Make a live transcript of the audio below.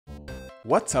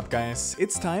What's up guys,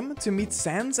 it's time to meet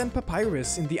Sans and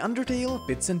Papyrus in the Undertale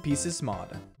Bits and Pieces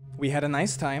mod. We had a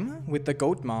nice time with the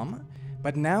goat mom,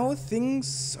 but now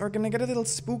things are gonna get a little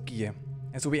spooky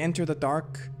as we enter the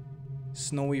dark,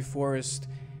 snowy forest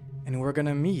and we're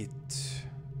gonna meet...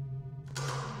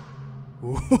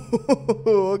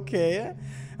 Okay,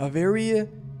 a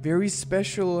very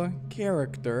special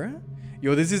character.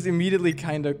 Yo, this is immediately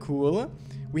kinda cool.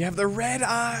 We have the red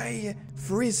eye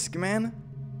Frisk, man.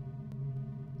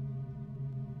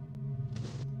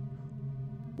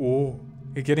 Oh,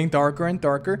 it's getting darker and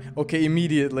darker. Okay,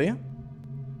 immediately.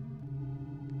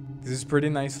 This is pretty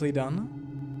nicely done.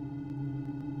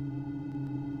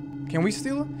 Can we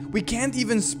still? We can't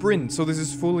even sprint, so this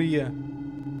is fully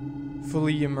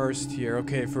immersed here.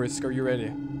 Okay, Frisk, are you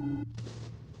ready?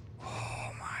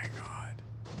 Oh my god.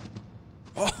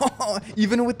 Oh,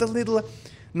 even with the little,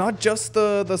 not just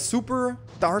the super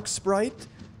dark sprite,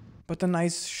 but the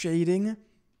nice shading.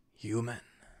 Human.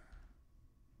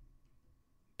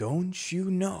 Don't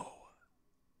you know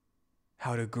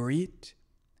how to greet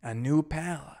a new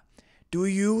pal? Do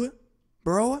you,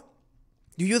 bro?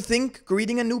 Do you think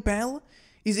greeting a new pal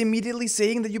is immediately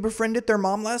saying that you befriended their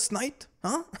mom last night?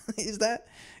 Huh? Is that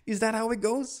how it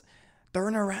goes?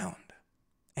 Turn around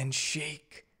and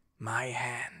shake my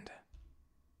hand.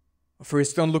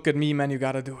 First, don't look at me, man. You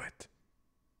gotta do it.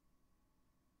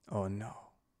 Oh no.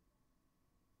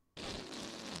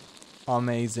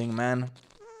 Amazing, man.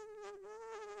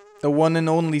 The one and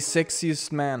only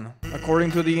sexiest man, according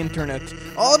to the internet.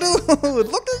 Oh, dude,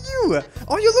 look at you.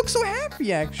 Oh, you look so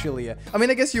happy, actually. I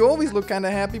mean, I guess you always look kind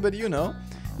of happy, but you know.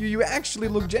 You actually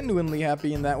look genuinely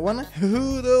happy in that one.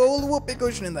 The old whoopee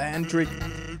cushion in the hand trick.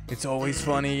 It's always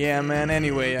funny, yeah, man.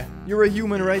 Anyway, you're a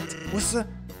human, right? What's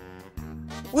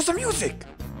the music?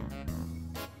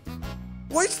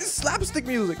 Why is this slapstick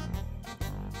music?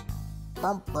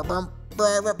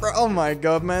 Oh my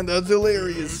god, man, that's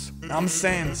hilarious. I'm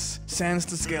Sans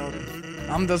the skeleton.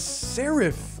 I'm the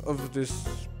sheriff of this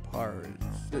part.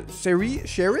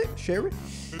 Sheriff?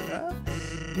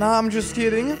 Nah, I'm just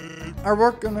kidding. I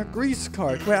work on a grease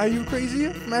cart. Wait, are you crazy?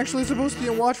 I'm actually supposed to be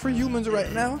a watch for humans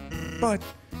right now. But,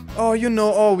 oh, you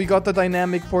know, we got the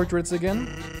dynamic portraits again.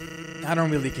 I don't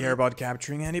really care about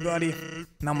capturing anybody.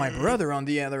 Now my brother, on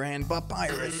the other hand,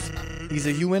 Papyrus, he's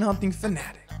a human hunting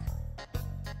fanatic.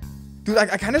 Dude, I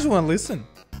kind of just want to listen.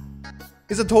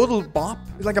 It's a total bop.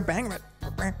 It's like a bang.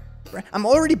 I'm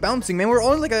already bouncing, man. We're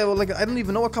only like I don't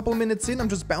even know, a couple minutes in. I'm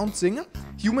just bouncing.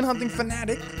 Human hunting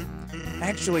fanatic.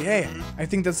 Actually, hey, I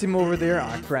think that's him over there.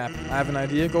 Ah, crap. I have an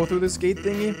idea. Go through this gate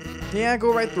thingy. Yeah,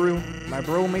 go right through. My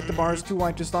bro made the bars too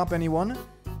wide to stop anyone.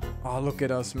 Oh, look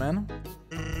at us, man.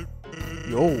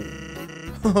 Yo.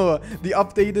 The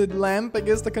updated lamp, I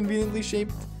guess, the conveniently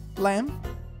shaped lamp.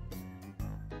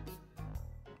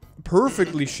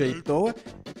 Perfectly shaped, though.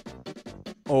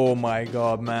 Oh my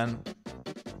god, man.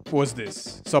 What's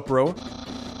this? Sup, bro?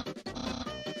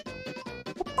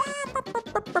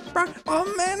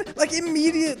 Oh man, like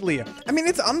immediately. I mean,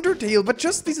 it's Undertale, but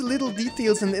just these little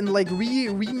details and like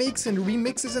remakes and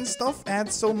remixes and stuff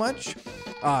add so much.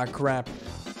 Ah, crap.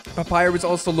 Papyrus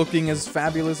also looking as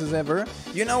fabulous as ever.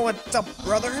 You know what's up,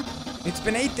 brother? It's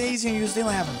been 8 days and you still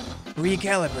haven't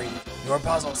recalibrated your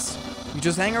puzzles. You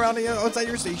just hang around outside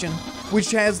your station,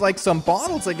 which has like some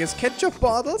bottles, I guess, ketchup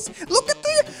bottles. Look at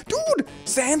the dude.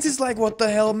 Sans is like, what the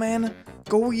hell, man?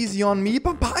 Go easy on me,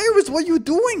 Papyrus. What are you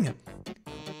doing?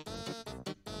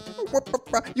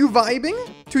 You vibing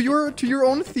to your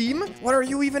own theme? What are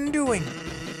you even doing?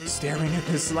 Staring at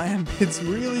this lamp. It's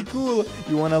really cool.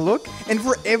 You wanna look? And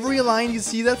for every line, you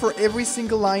see that for every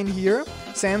single line here,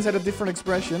 Sans had a different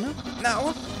expression.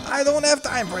 No, I don't have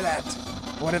time for that.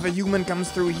 What if a human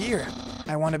comes through here?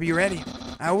 I want to be ready.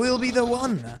 I will be the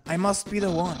one. I must be the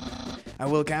one. I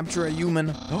will capture a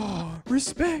human. Oh,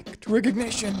 respect,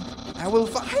 recognition. I will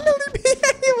finally be able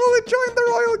to join the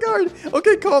royal guard.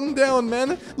 Okay, calm down,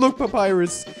 man. Look,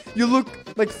 Papyrus, you look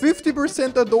like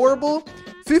 50% adorable,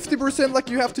 50% like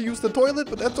you have to use the toilet,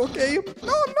 but that's okay.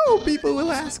 No, people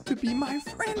will ask to be my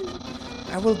friend.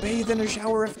 I will bathe in a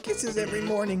shower of kisses every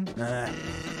morning.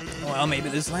 Well, maybe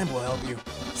this lamp will help you.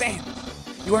 Sans,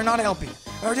 you are not helping.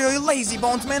 Are you lazy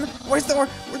bones, man? Where's the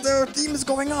theme is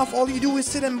going off? All you do is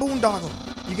sit and boondoggle.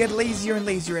 You get lazier and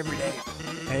lazier every day.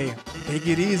 Hey, take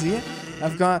it easy.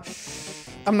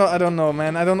 I don't know,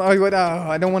 man. I don't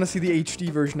want to see the HD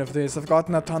version of this. I've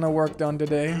gotten a ton of work done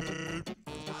today.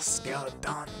 Oh,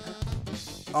 skeleton.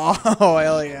 Oh,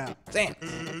 hell yeah. Sans,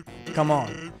 come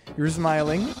on. You're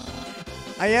smiling.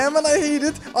 I am and I hate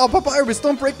it. Oh, Papyrus,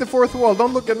 don't break the fourth wall.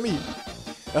 Don't look at me.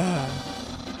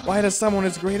 Why does someone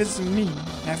as great as me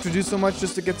have to do so much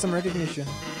just to get some recognition?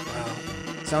 Well,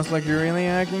 Sounds like you're really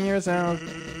hacking yourself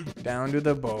down to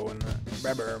the bone.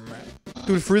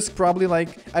 Dude, Frisk probably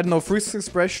like, I don't know, Frisk's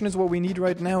expression is what we need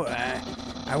right now.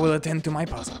 I will attend to my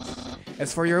puzzles.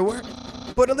 As for your work,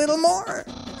 put a little more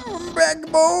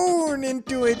backbone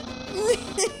into it.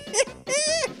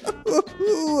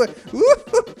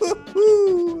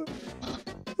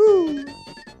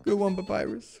 Good one,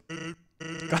 Papyrus.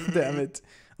 God damn it.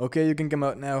 Okay, you can come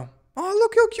out now. Oh,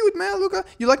 look how cute, man. Look,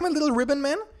 you like my little ribbon,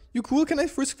 man? You cool? Can I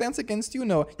Frisk dance against you?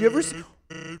 No. You ever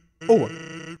Oh.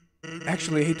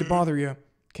 Actually, I hate to bother you.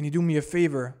 Can you do me a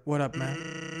favor? What up,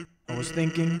 man? I was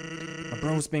thinking, my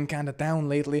bro's been kinda down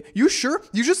lately. You sure?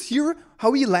 You just hear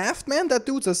how he laughed, man? That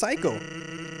dude's a psycho.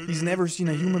 He's never seen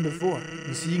a human before,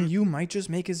 and seeing you might just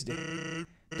make his day.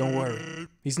 Don't worry,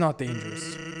 he's not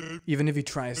dangerous, even if he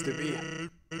tries to be.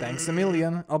 Thanks a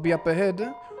million, I'll be up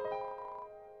ahead.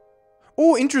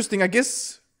 Oh, interesting, I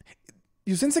guess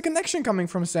you sense a connection coming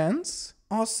from Sans.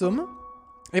 Awesome.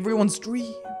 Everyone's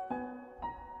dream.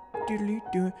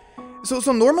 So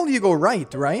normally you go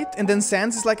right? And then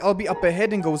Sans is like, I'll be up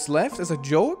ahead and goes left as a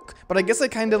joke. But I guess I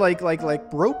kind of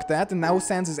like broke that, and now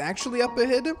Sans is actually up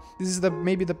ahead. This is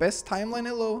maybe the best timeline.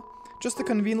 Hello. Just a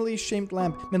conveniently shaped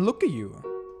lamp. Man, look at you.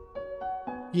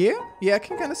 Yeah, I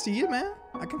can kind of see it, man.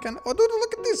 I can kind of. Oh, dude,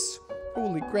 look at this.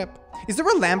 Holy crap. Is there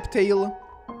a lamp tail?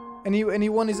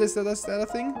 Anyone? Is that a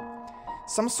thing?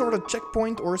 Some sort of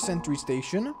checkpoint or sentry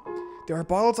station. There are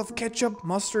bottles of ketchup,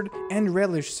 mustard, and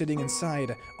relish sitting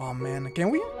inside. Oh man,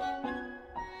 can we?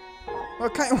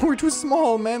 Okay, we're too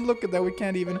small, man. Look at that, we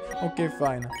can't even. Okay,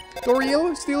 fine.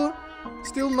 Toriel, still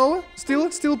no?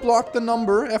 Still blocked the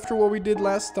number after what we did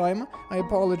last time. I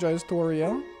apologize,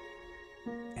 Toriel.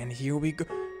 And here we go.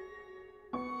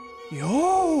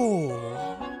 Yo!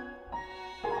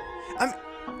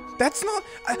 That's not.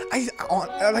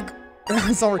 Like.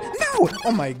 Sorry. No!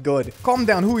 Oh my god. Calm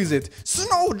down. Who is it?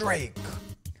 Snowdrake!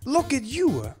 Look at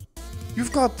you.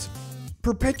 You've got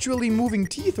perpetually moving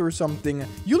teeth or something.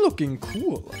 You looking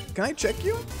cool. Can I check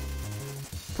you?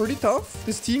 Pretty tough.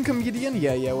 This teen comedian?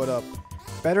 Yeah, what up?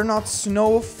 Better not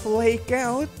snowflake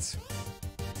out.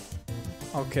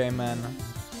 Okay, man.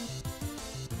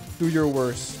 Do your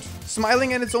worst.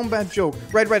 Smiling at its own bad joke.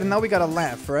 Right, and now we gotta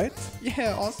laugh, right?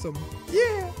 Yeah, awesome.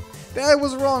 Yeah. I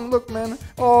was wrong, look, man.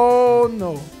 Oh,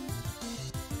 no.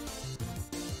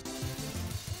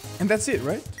 And that's it,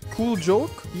 right? Cool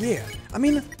joke? Yeah. I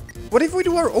mean, what if we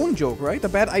do our own joke, right? A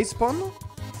bad ice pun?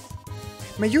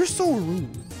 Man, you're so rude.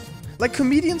 Like,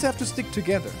 comedians have to stick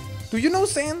together. Do you know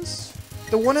Sans?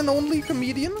 The one and only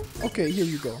comedian? Okay, here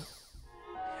you go.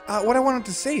 What I wanted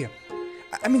to say.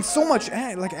 I mean, so much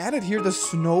added here. The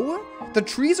snow, the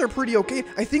trees are pretty okay.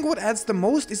 I think what adds the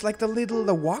most is like the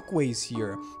walkways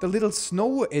here. The little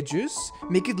snow edges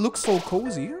make it look so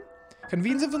cozy.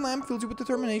 Convenience of the lamp fills you with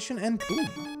determination, and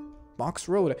boom. Box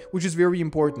road, which is very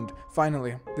important.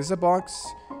 Finally, this is a box.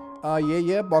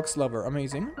 Yeah, box lover,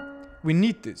 amazing. We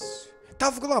need this.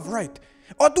 Tough glove, right?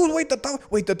 Oh, dude, wait,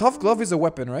 the tough glove is a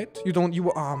weapon, right?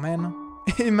 Oh, man.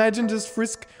 Imagine just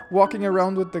Frisk walking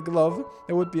around with the glove.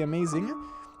 That would be amazing.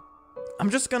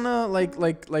 I'm just gonna like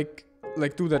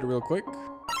do that real quick.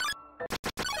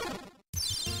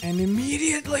 And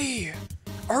immediately,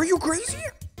 are you crazy?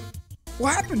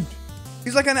 What happened?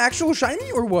 Is like an actual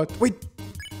shiny or what? Wait,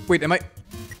 am I,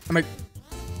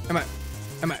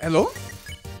 hello?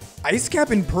 Ice cap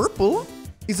in purple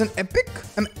is an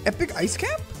epic ice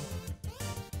cap?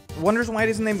 Wonders why it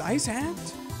isn't named Ice Hat?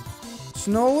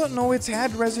 Snow? No, it's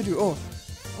had residue.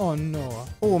 Oh no.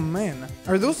 Oh man.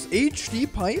 Are those HD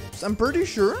pipes? I'm pretty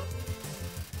sure.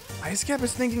 Ice Cap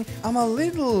is thinking, I'm a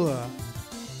little...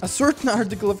 a certain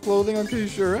article of clothing, I'm pretty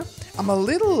sure. I'm a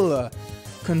little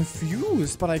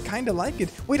confused, but I kind of like it.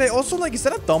 Wait, I also like... Is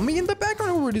that a dummy in the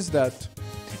background, or what is that?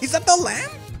 Is that the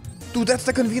lamp? Dude, that's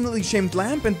the conveniently shaped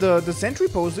lamp, and the sentry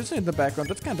post isn't in the background.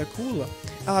 That's kind of cool.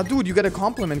 Dude, you get a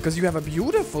compliment because you have a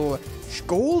beautiful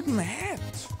golden hat.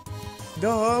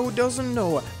 Duh, who doesn't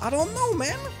know? I don't know,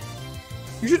 man.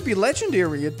 You should be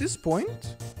legendary at this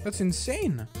point. That's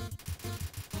insane.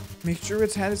 Make sure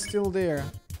its hat is still there.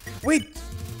 Wait,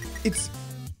 it's...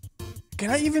 Can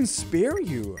I even spare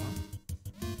you?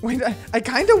 Wait, I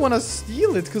kind of want to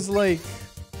steal it, because like...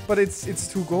 But it's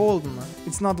too golden.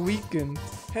 It's not weakened.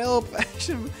 Help,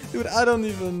 action. Dude, I don't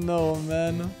even know,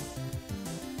 man.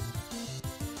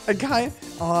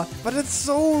 But it's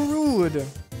so rude.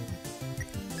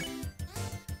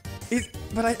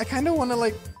 But I kind of want to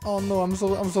like... Oh no, I'm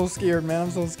so scared, man.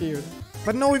 I'm so scared.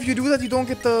 But no, if you do that, you don't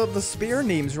get the spare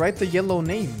names, right? The yellow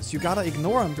names. You gotta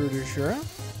ignore them, pretty sure.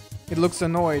 It looks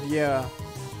annoyed, yeah.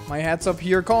 My hat's up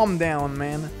here. Calm down,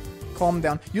 man. Calm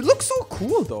down. You look so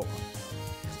cool, though.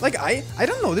 Like, I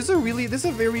don't know. This is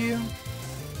a very...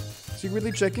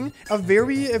 Secretly checking. A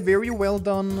very well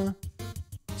done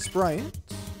sprite.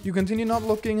 You continue not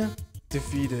looking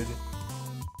defeated.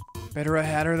 Better a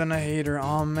hatter than a hater.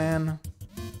 Oh, man.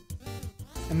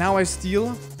 And now I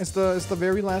steal. It's the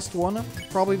very last one.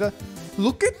 Probably the...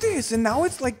 Look at this. And now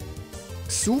it's like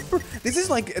super... This is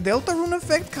like a Deltarune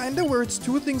effect, kind of, where it's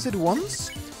two things at once.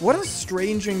 What a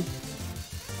strange...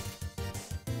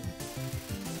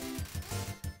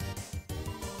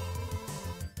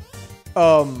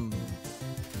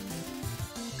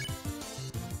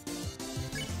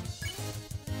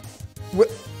 What?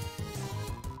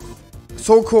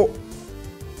 So cool.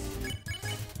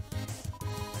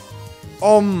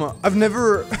 I've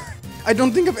never... I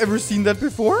don't think I've ever seen that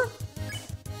before.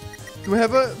 Do I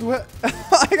have a...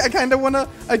 I kinda wanna...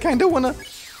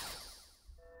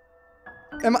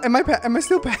 Am I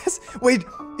still pass? Wait,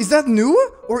 is that new?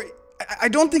 Or... I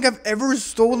don't think I've ever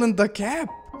stolen the cap.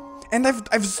 And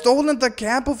I've stolen the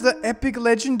cap of the epic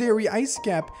legendary ice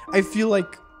cap. I feel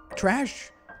like trash.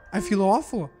 I feel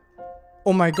awful.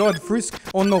 Oh my god, Frisk.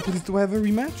 Oh no, please do I have a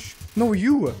rematch? No,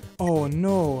 you. Oh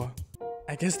no.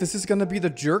 I guess this is gonna be the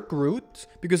jerk route.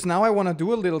 Because now I wanna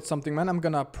do a little something, man. I'm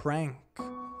gonna prank.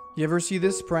 You ever see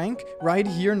this prank? Right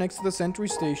here next to the sentry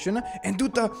station. And do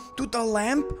the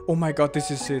lamp. Oh my god, this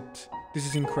is it. This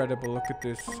is incredible. Look at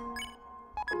this.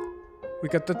 We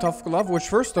got the tough glove, which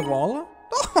first of all...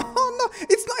 Oh no,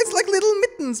 it's not, it's like little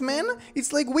mittens, man.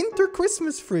 It's like winter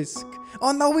Christmas Frisk.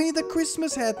 Oh no, we need a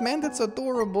Christmas hat, man. That's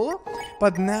adorable.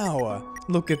 But now,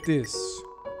 look at this.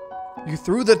 You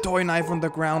threw the toy knife on the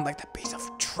ground like the piece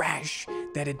of trash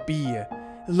that it be.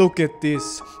 Look at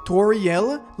this.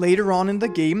 Toriel, later on in the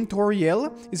game,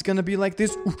 Toriel is gonna be like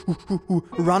this.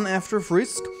 Run after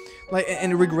Frisk. Like,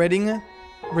 and regretting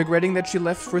that she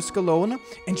left Frisk alone,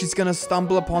 and she's gonna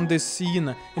stumble upon this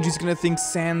scene, and she's gonna think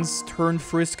Sans turned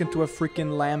Frisk into a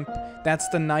freaking lamp. That's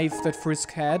the knife that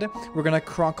Frisk had. We're gonna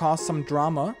cause some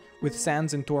drama with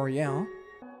Sans and Toriel.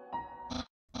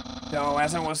 So,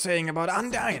 as I was saying about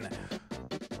Undyne.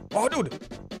 Oh, dude!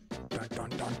 Dun, dun,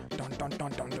 dun, dun, dun,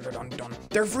 dun, dun, dun, dun, dun.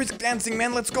 They're Frisk dancing,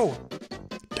 man, let's go!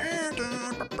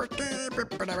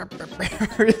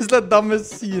 It's the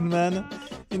dumbest scene, man.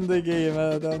 In the game,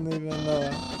 I don't even know.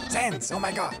 Sans, oh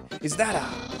my god, is that a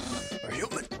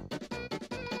human?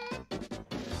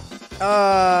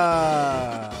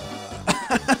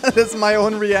 That's my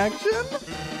own reaction?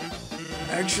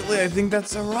 Actually, I think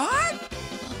that's a rock?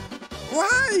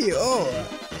 Why? Oh,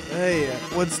 hey,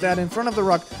 what's that in front of the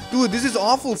rock? Dude, this is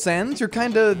awful, Sans. You're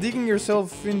kinda digging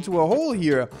yourself into a hole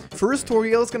here. First,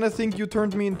 Toriel's gonna think you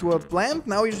turned me into a lamp.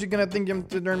 Now you're just gonna think you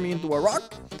turned me into a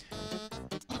rock.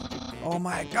 Oh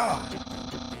my god.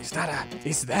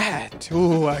 Is that?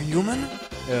 Ooh, a human?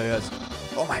 Yeah, yes.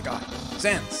 Oh my god.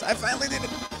 Sans, I finally did it.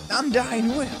 I'm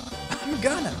dying with.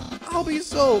 I'll be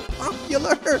so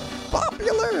popular.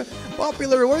 Popular.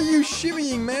 What are you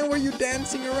shimmying, man? Where are you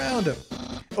dancing around?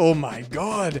 Oh my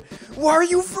god. Why are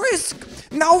you Frisk?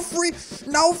 Now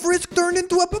Frisk turned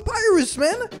into a Papyrus,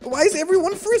 man. Why is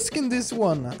everyone Frisk in this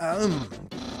one?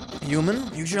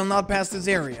 Human, you shall not pass this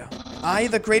area. I,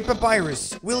 the great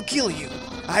Papyrus, will kill you.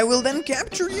 I will then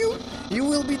capture you. You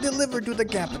will be delivered to the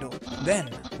capital. Then,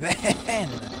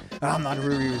 I'm not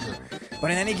really sure.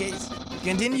 But in any case,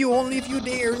 continue only if you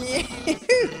dare.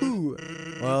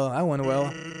 Well, I went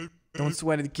well. Don't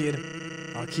sweat it, kid.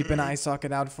 I'll keep an eye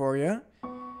socket out for you.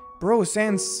 Bro,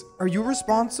 Sans, are you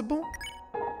responsible?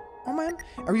 Oh man,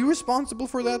 are you responsible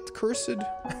for that cursed...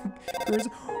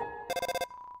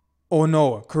 Oh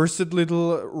no, cursed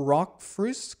little rock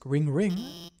Frisk? Ring.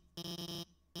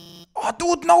 Oh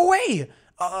dude, no way!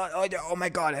 Oh my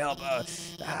god, help.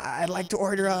 I'd like to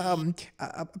order a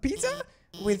pizza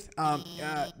with,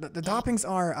 the toppings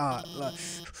are,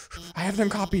 I have them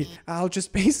copied. I'll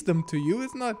just paste them to you.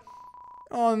 It's not...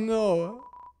 Oh no.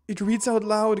 It reads out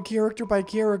loud, character by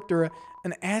character,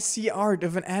 an assy art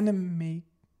of an anime.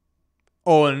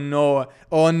 Oh no,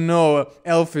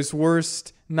 Elf's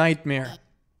worst nightmare.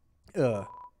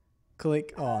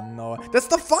 Click. Oh no. That's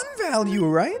the fun value,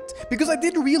 right? Because I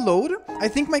did reload. I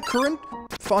think my current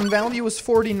fun value is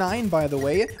 49, by the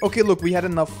way. Okay, look, we had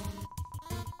enough.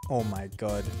 Oh my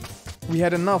god. We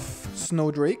had enough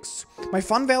snowdrakes. My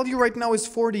fun value right now is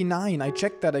 49. I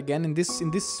checked that again in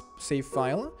this save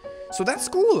file. So that's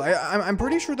cool. I'm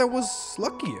pretty sure that was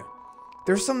lucky.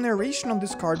 There's some narration on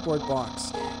this cardboard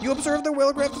box. You observed the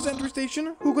well-crafted sentry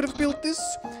station? Who could have built this?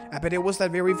 I bet it was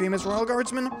that very famous royal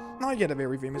guardsman. Not yet a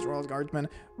very famous royal guardsman.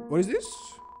 What is this?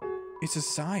 It's a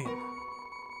sign.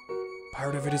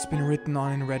 Part of it has been written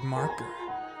on in red marker.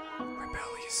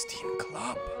 Rebellious Teen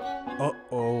Club.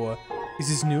 Uh-oh. Is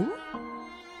this new?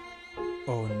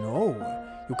 Oh no.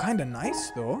 You kinda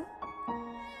nice though.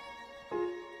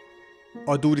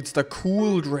 Oh dude, it's the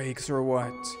cool Drakes or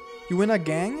what? You in a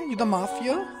gang? You the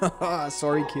mafia? Haha,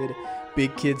 sorry kid.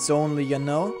 Big kids only, you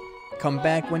know? Come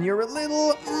back when you're a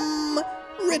little,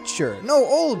 richer. No,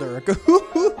 older.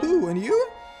 And you?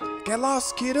 Get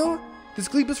lost, kiddo. This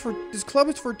club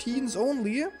is for teens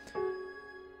only.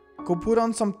 Go put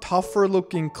on some tougher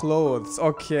looking clothes.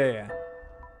 Okay.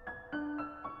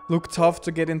 Look tough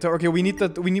to get into. Okay,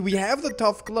 we have the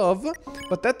tough glove,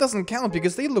 but that doesn't count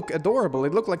because they look adorable. They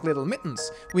look like little mittens.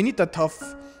 We need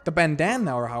the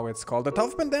bandana or how it's called. The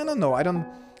tough bandana? No, I don't.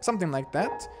 Something like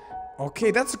that.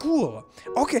 Okay, that's cool.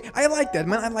 Okay, I like that,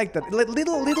 man. I like that.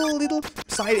 Little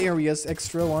side areas,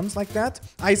 extra ones like that.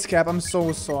 Ice cap, I'm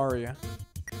so sorry.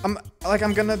 I'm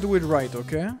gonna do it right,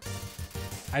 okay?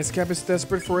 Ice cap is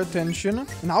desperate for attention.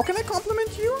 And how can I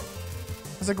compliment you?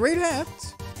 That's a great hat.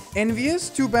 Envious?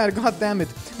 Too bad, god damn it.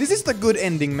 This is the good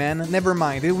ending, man. Never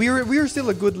mind. We're still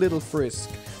a good little Frisk.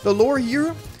 The lore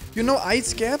here, you know,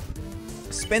 Ice cap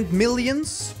spent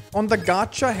millions on the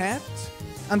gacha hat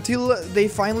until they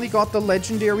finally got the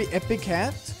legendary epic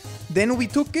hat. Then we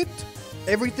took it,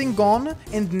 everything gone,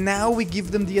 and now we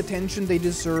give them the attention they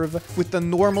deserve with the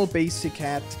normal basic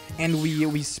hat, and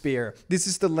we spare. This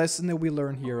is the lesson that we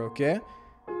learn here, okay?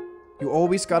 You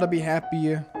always gotta be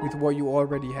happy with what you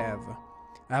already have.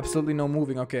 Absolutely no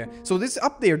moving, okay. So this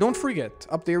up there, don't forget.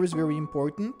 Up there is very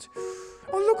important.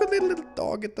 Oh, look at the little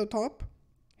dog at the top.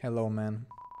 Hello, man.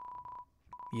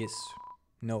 Yes.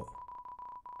 No.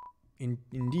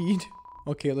 Indeed.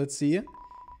 Okay, let's see it.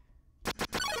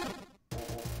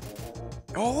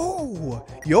 Oh!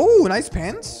 Yo, nice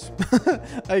pants.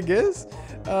 I guess.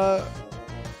 Yo,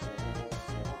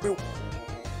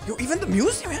 even the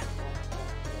music, man.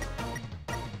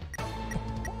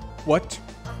 What?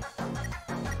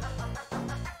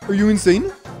 Are you insane?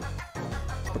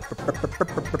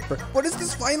 What is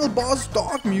this final boss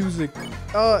dog music?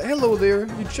 Hello there.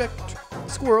 You checked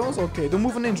squirrels? Okay, don't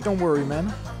move an inch. Don't worry,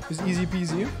 man. It's easy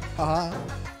peasy. Haha.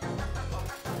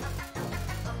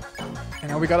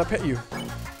 And now we gotta pet you.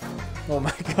 Oh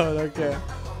my god, okay.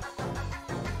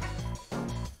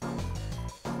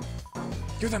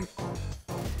 Give them.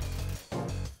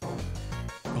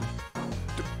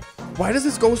 Why does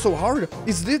this go so hard?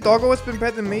 Is this doggo has been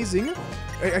pet amazing?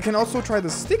 I can also try the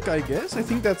stick, I guess. I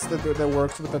think that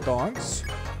works with the dogs.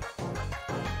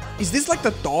 Is this like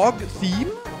the dog theme?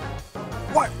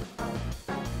 What?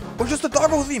 Or just the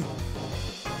doggo theme?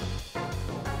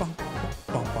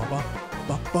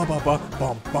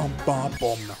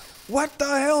 What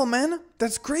the hell, man?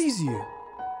 That's crazy.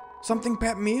 Something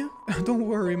pet me? Don't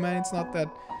worry, man. It's not that.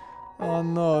 Oh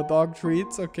no, dog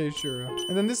treats. Okay, sure.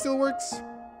 And then this still works.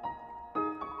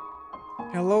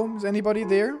 Hello? Is anybody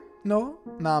there? No?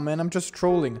 Nah, man, I'm just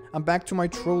trolling. I'm back to my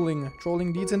trolling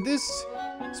deeds. And this,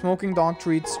 smoking dog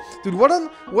treats. Dude, what a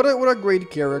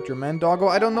great character, man. Doggo,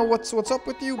 I don't know what's up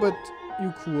with you, but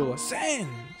you cool. Sans!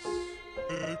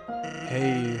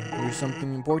 Hey, here's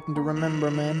something important to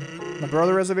remember, man. My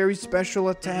brother has a very special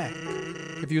attack.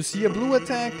 If you see a blue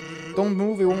attack, don't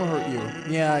move, it won't hurt you.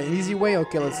 Yeah, an easy way?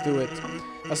 Okay, let's do it.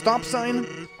 A stop sign.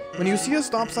 When you see a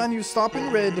stop sign, you stop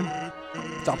in red.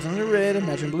 Stop sign in red,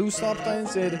 imagine blue stop sign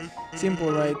instead.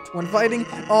 Simple, right? When fighting,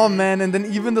 oh man, and then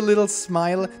even the little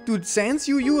smile. Dude, Sans,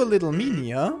 you a little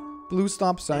meanie, huh? Blue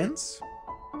stop signs.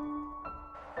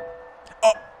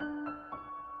 Oh!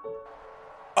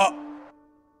 Oh!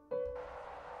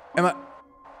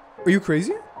 Are you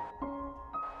crazy?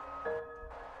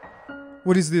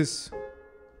 What is this?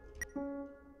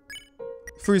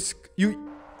 Frisk,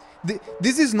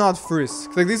 this is not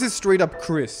Frisk. Like, this is straight up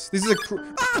Chris. This is a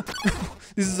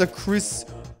This is a Chris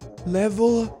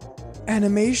level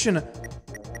animation.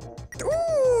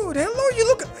 Dude, hello, you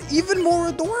look even more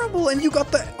adorable and you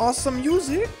got the awesome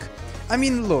music. I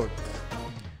mean, look.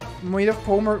 Made of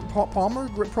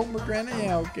pomegranate?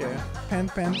 Yeah, okay.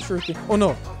 Pan, sure thing. Oh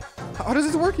no. How does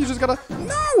this work? You just gotta...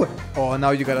 No! Oh,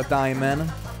 now you gotta die,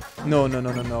 man. No.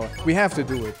 We have to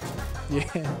do it.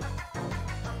 Yeah.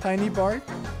 Tiny bark.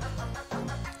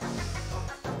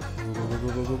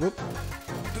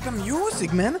 The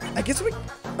music, man. I guess we...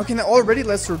 Okay, now already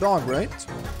lesser dog, right?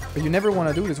 But you never want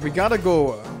to do this. We gotta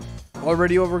go...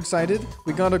 already overexcited.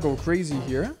 We gotta go crazy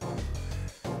here.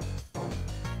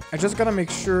 I just gotta make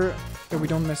sure that we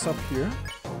don't mess up here.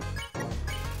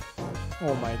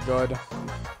 Oh my god.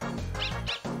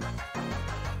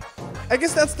 I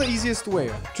guess that's the easiest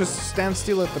way. Just stand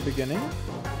still at the beginning.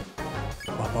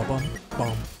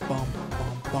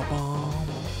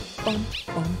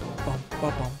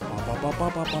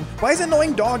 Why is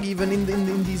annoying dog even in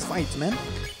these fights, man?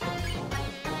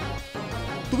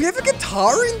 Do we have a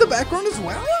guitar in the background as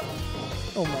well?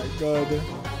 Oh my god.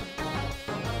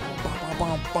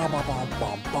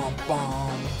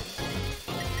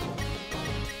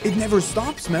 It never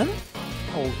stops, man.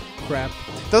 Oh crap.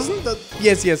 Doesn't the...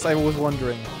 Yes, I was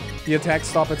wondering. The attacks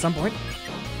stop at some point.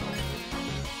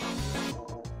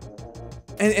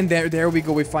 And there we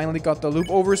go. We finally got the loop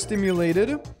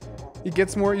overstimulated. It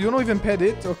gets more... You don't even pet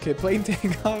it. Okay, plane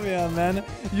take off. Yeah, man.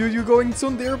 You going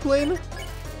tsundere plane?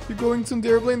 You going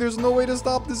tsundere plane? There's no way to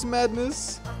stop this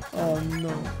madness. Oh,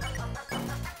 no.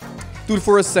 Dude,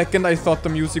 for a second, I thought the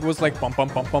music was like bum bum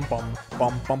bum bum bum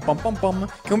bum bum bum bum bum.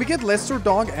 Can we get Lesser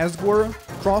Dog Asgore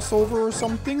crossover or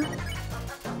something?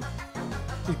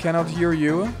 It cannot hear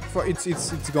you.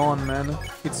 It's gone, man.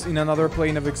 It's in another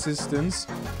plane of existence.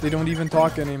 They don't even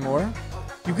talk anymore.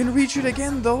 You can reach it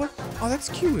again, though. Oh, that's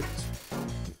cute.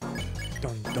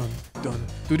 Dun dun dun.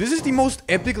 Dude, this is the most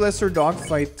epic Lesser Dog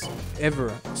fight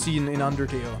ever seen in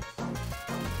Undertale.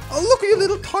 Oh, look at your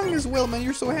little tongue as well, man.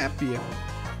 You're so happy.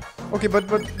 Okay, but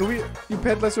do we... You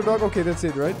pet Lesser Dog? Okay, that's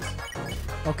it, right?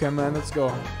 Okay, man, let's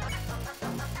go.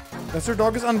 Lesser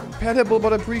Dog is unpettable,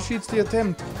 but appreciates the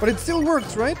attempt. But it still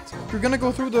works, right? You're gonna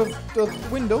go through the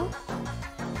window?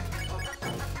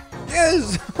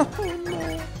 Yes! Oh,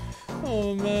 no.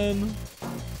 Oh, man.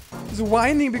 It's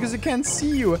whining because it can't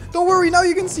see you. Don't worry, now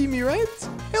you can see me, right?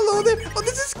 Hello there. Oh,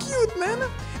 this is cute, man.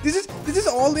 This is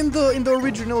all in the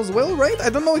original as well, right? I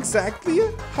don't know exactly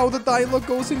how the dialogue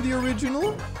goes in the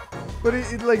original. But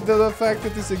it like the fact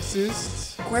that this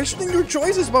exists. Questioning your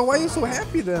choices, but why are you so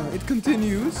happy then? It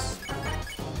continues.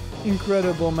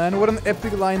 Incredible, man. What an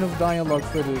epic line of dialogue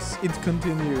for this. It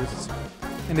continues.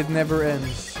 And it never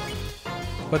ends.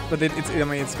 But I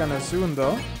mean, it's kinda soon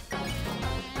though.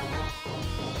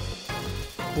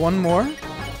 One more.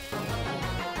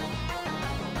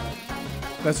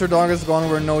 Lesser Dog is gone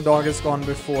where no dog has gone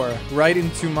before. Right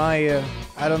into my,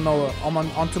 I don't know,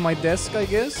 onto my desk, I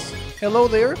guess. Hello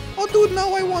there. Oh, dude,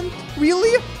 now I want...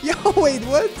 Really? Yeah, wait,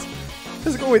 what?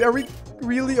 Let's go. Wait, are we...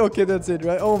 Really? Okay, that's it,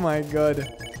 right? Oh my god.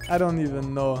 I don't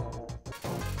even know.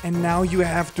 And now you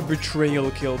have to betrayal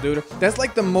kill, dude. That's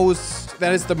like the most...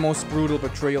 That is the most brutal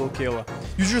betrayal kill.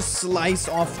 You just slice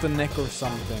off the neck or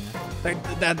something.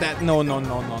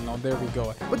 No. There we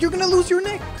go. But you're gonna lose your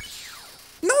neck.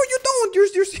 No, you don't.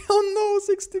 You're oh no,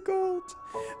 60 gold.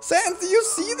 Sans, do you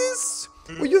see this?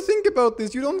 What do you think about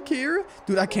this? You don't care?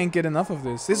 Dude, I can't get enough of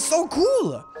this. It's so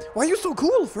cool. Why are you so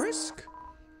cool, Frisk?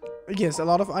 Yes, a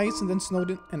lot of ice and then snowed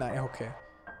in. And okay.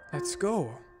 Let's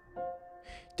go.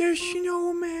 There's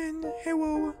snowman.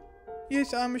 Hello.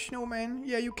 Yes, I'm a snowman.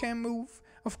 Yeah, you can move.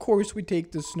 Of course we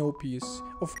take the snow piece.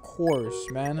 Of course,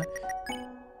 man.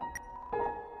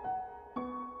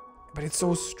 But it's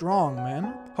so strong,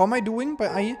 man. How am I doing?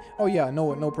 Oh yeah,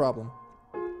 no problem.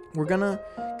 We're gonna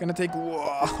take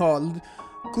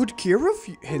good care of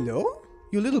you. Hello?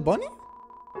 You little bunny?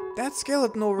 That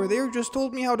skeleton over there just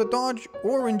told me how to dodge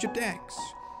orange attacks.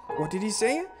 What did he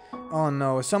say? Oh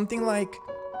no, something like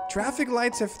traffic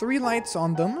lights have 3 lights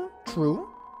on them. True.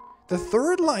 The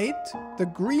third light, the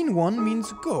green one,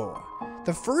 means go.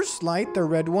 The first light, the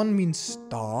red one, means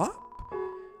stop.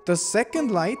 The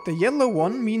second light, the yellow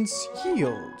one, means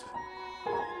yield.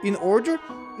 In order...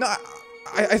 No,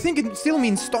 I think it still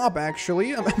means stop,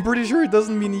 actually. I'm pretty sure it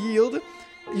doesn't mean yield.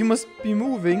 You must be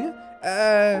moving.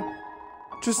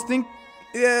 Just think...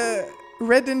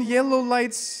 red and yellow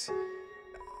lights...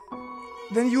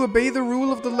 Then you obey the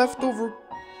rule of the leftover...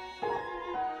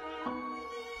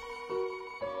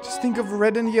 Just think of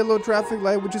red and yellow traffic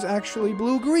light, which is actually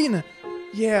blue-green.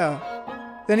 Yeah.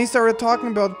 Then he started talking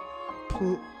about...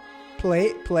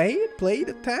 Played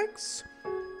attacks?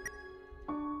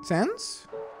 Sans?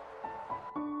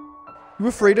 You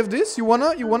afraid of this? You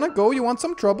wanna go? You want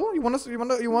some trouble? You want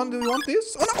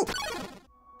this? Oh no!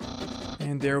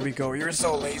 And there we go. You're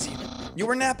so lazy. You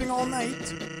were napping all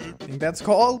night. I think that's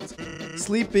called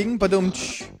sleeping.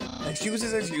 Badumch.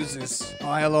 Excuses.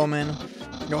 Oh, hello, man.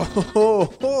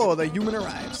 Oh, the human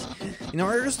arrives. In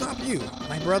order to stop you,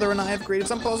 my brother and I have created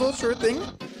some puzzles. Sure thing.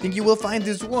 Think you will find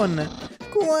this one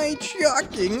quite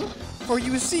shocking. For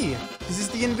you see, this is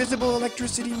the invisible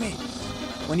electricity maze.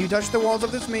 When you touch the walls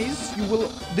of this maze,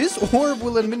 this orb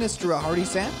will administer a hearty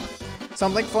sap.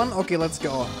 Sound like fun? Okay, let's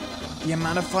go. The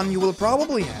amount of fun you will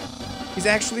probably have is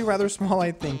actually rather small,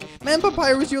 I think. Man,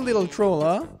 Papyrus, you little troll,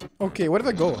 huh? Okay, where did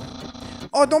I go?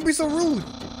 Oh, don't be so rude.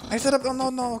 I set up... Oh,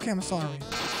 no. Okay, I'm sorry.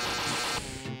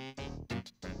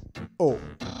 Oh.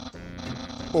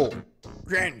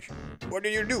 Sans, what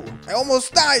did you do? I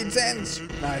almost died, Sans.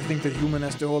 Nah, I think the human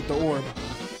has to hold the orb.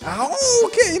 Oh,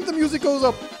 okay, the music goes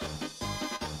up.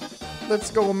 Let's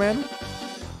go, man.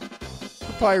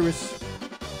 Papyrus.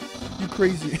 You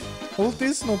crazy. Hold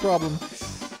this, no problem.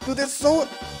 Dude, that's so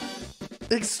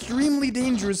extremely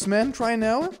dangerous, man. Try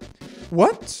now.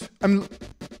 What?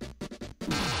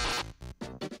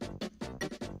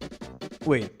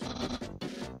 Wait.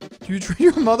 Do you treat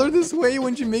your mother this way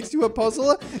when she makes you a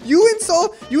puzzle? You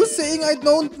insult? You saying I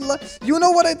don't you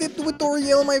know what I did with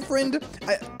Toriel, my friend?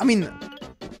 I mean...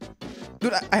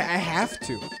 Dude, I have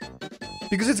to.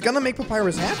 Because it's gonna make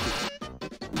Papyrus happy.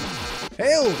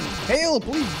 Hail! Hail,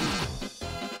 please!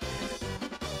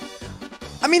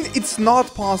 I mean, it's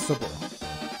not possible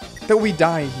that we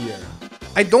die here.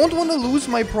 I don't want to lose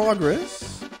my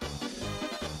progress,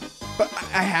 but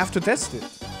I have to test it.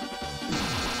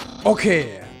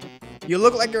 Okay. You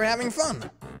look like you're having fun.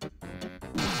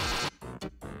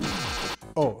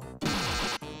 Oh.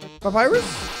 Papyrus?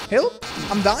 Help?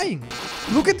 I'm dying.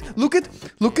 Look at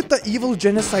the evil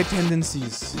genocide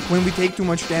tendencies when we take too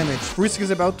much damage. Frisk is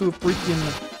about to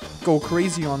freaking go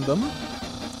crazy on them.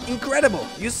 Incredible,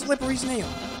 you slippery snail.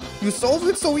 You solved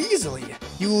it so easily.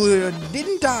 You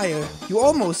didn't die. You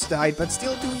almost died, but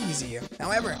still too easy.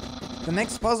 However, the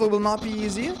next puzzle will not be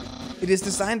easy. It is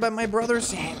designed by my brother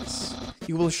Sans.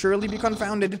 You will surely be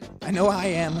confounded. I know I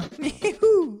am.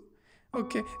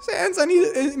 Okay, Sans, I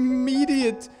need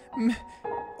immediate...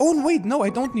 Oh, wait, no, I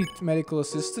don't need medical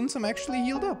assistance. I'm actually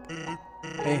healed up.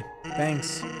 Hey,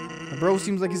 thanks. My bro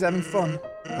seems like he's having fun.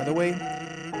 By the way,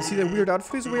 you see that weird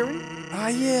outfit he's wearing? Ah,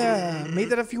 yeah, made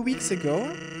that a few weeks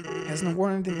ago. Hasn't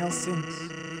worn anything else since.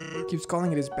 Keeps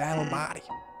calling it his battle body.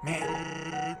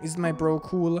 Man, isn't my bro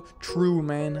cool? True,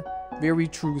 man. Very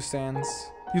true, Sans.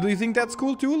 You think that's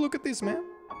cool too? Look at this, man.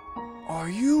 Are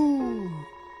you?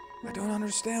 I don't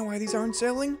understand why these aren't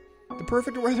selling. The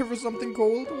perfect weather for something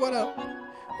cold. What up?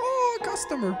 Oh, a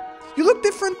customer. You look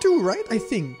different too, right? I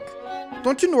think.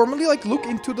 Don't you normally like look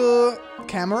into the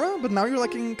camera? But now you're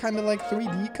like in kind of like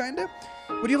 3D kind of.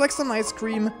 Would you like some ice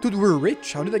cream? Dude, we're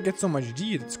rich. How did I get so much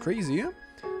G? That's crazy, huh?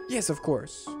 Yes, of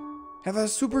course. Have a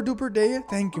super duper day.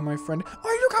 Thank you, my friend.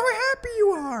 Oh, look how happy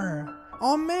you are.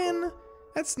 Oh, man.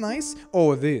 That's nice.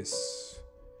 Oh, this.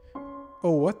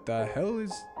 Oh, what the hell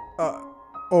is...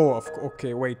 Oh,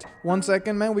 okay, wait. 1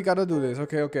 second, man. We gotta do this.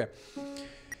 Okay.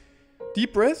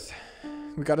 Deep breath.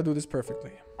 We gotta do this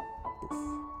perfectly. Oof.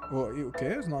 Well,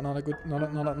 okay. It's not a good...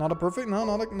 Not a perfect... No,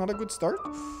 not a good start.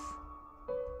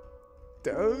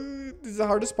 This is the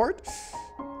hardest part.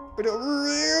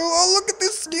 Oh, look at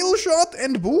this skill shot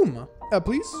and boom.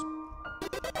 Please.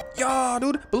 Yeah,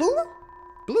 dude.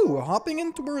 Blue, hopping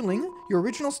and twirling. Your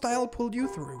original style pulled you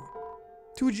through.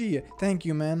 2G. Thank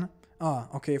you, man. Ah,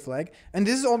 okay, flag. And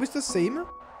this is always the same.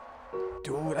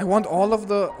 Dude, I want all of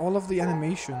the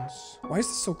animations. Why is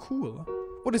this so cool?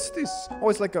 What is this? Oh,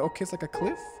 it's like a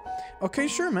cliff. Okay,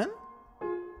 sure, man.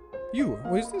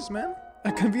 What is this, man?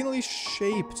 A conveniently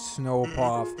shaped snow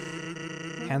puff.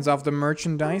 Hands off the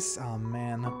merchandise. Oh,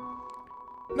 man.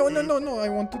 No, I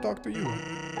want to talk to you.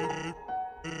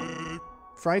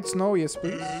 Fried snow, yes,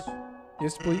 please.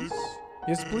 Yes, please.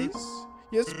 Yes, please.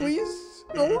 Yes, please.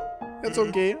 No, that's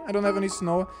okay. I don't have any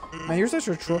snow. Man, you're such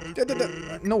a troll.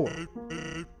 No.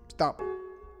 Stop.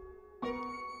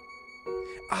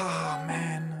 Ah,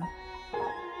 man.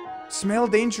 Smell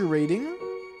danger rating.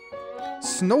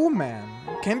 Snowman.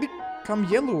 Can become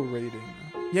yellow rating.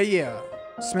 Yeah.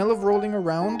 Smell of rolling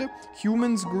around.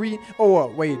 Humans green. Oh,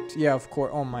 wait. Yeah, of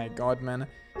course. Oh my god, man.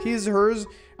 His, hers.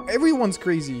 Everyone's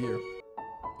crazy here.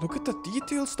 Look at the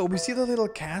details though. We see the little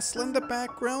castle in the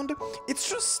background. It's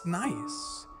just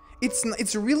nice.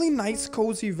 It's really nice,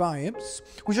 cozy vibes,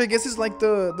 which I guess is like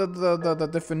the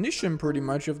definition pretty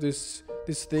much of this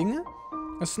thing.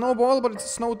 A snowball, but it's a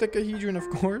snow decahedron, of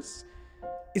course.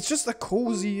 It's just a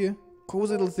cozy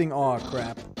little thing. Oh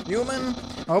crap. Human,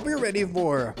 I hope you're ready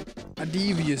for a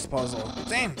devious puzzle.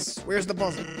 Sans, where's the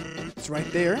puzzle? It's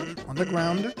right there on the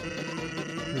ground.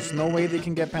 There's no way they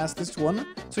can get past this one.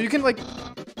 So you can like...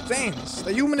 Sans,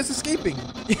 the human is escaping.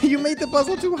 You made the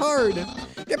puzzle too hard.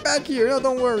 Get back here. No,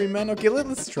 don't worry, man. Okay,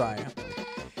 let's try.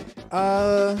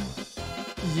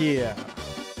 Yeah.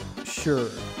 Sure.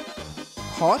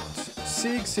 Hot.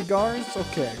 Cigars.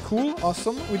 Okay, cool.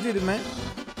 Awesome. We did it, man.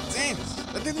 Sans,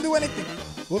 that didn't do anything.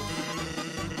 Whoop.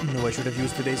 No, I should have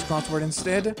used today's crossword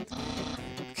instead.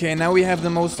 Okay, now we have the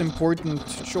most important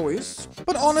choice.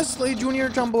 But honestly, Junior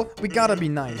Jumble, we gotta be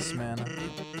nice, man.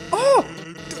 Oh!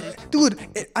 Dude,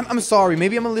 I'm sorry,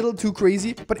 maybe I'm a little too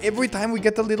crazy, but every time we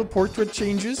get the little portrait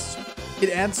changes, it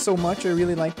adds so much. I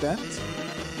really like that.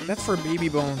 That's for baby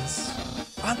bones.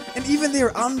 And even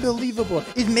they're unbelievable.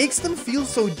 It makes them feel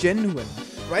so genuine,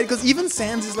 right? Because even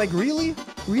Sans is like, really?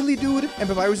 Really, dude? And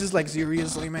Papyrus is like,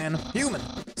 seriously, man? Human,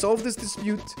 solve this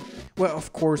dispute. Well,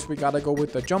 of course, we gotta go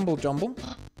with the jumble.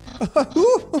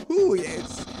 Ooh,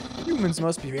 yes. Humans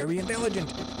must be very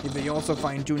intelligent if they also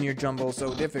find Junior Jumbo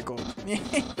so difficult.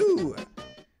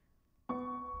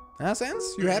 Huh,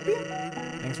 Sans? You happy?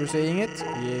 Thanks for saying it.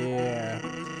 Yeah.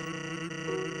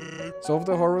 Solve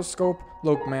the horoscope.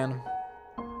 Look, man.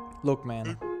 Look,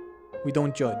 man. We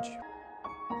don't judge.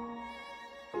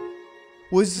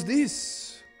 Was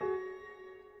this?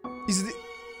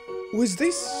 Was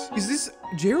this? Is this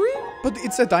Jerry? But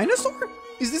it's a dinosaur?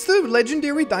 Is this the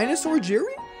legendary dinosaur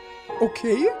Jerry?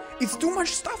 Okay. It's too much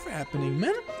stuff happening,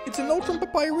 man. It's a note from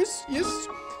Papyrus. Yes.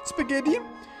 Spaghetti.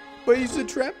 But it's a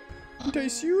trap.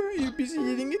 Entice you? Are you busy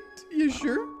eating it? You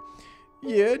sure?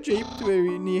 Yeah, japed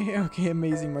very near. Okay,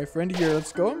 amazing, my friend. Here,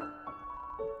 let's go.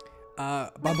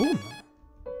 Baboon.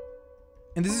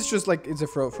 And this is just like, it's a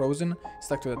frozen,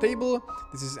 stuck to the table.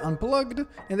 This is unplugged.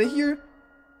 And then here.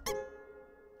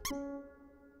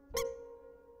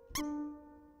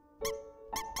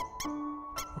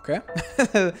 Okay.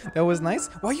 That was nice.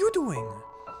 What are you doing?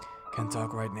 Can't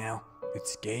talk right now.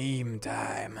 It's game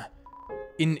time.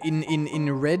 In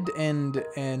red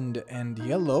and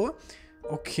yellow.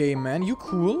 Okay, man, you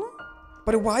cool?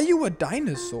 But why are you a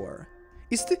dinosaur?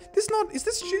 Is this not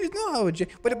how a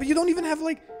but you don't even have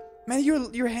like, man,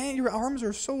 your arms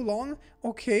are so long.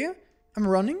 Okay, I'm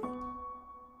running.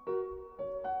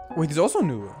 Wait, it's also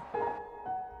new.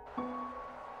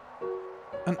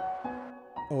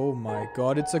 Oh my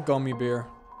god, it's a gummy bear.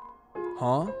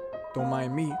 Huh? Don't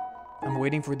mind me. I'm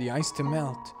waiting for the ice to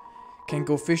melt. Can't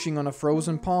go fishing on a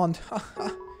frozen pond.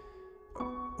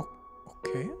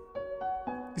 Okay.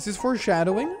 This is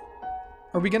foreshadowing.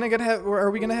 Are we gonna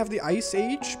have the ice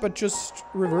age but just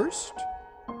reversed?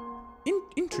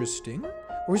 Interesting.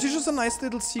 Or is it just a nice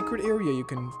little secret area you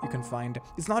can find?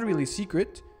 It's not really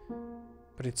secret,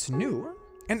 but it's new.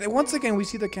 And once again we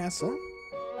see the castle.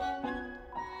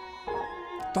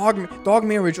 Dog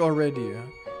marriage already.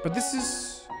 But this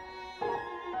is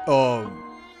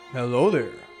hello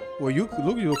there. Well, you're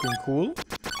looking cool.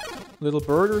 Little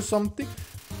bird or something.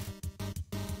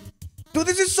 Dude,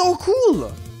 this is so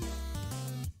cool!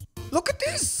 Look at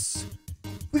this!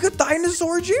 We got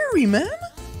Dinosaur Jerry, man!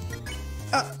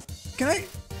 Can I...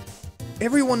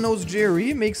 Everyone knows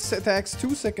Jerry makes attacks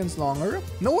 2 seconds longer.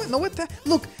 No attack...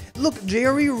 Look,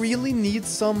 Jerry really needs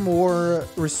some more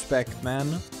respect,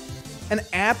 man. An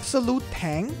absolute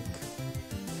tank?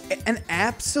 An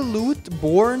absolute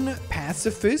born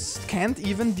pacifist can't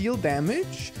even deal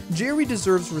damage? Jerry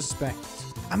deserves respect.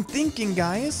 I'm thinking,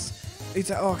 guys.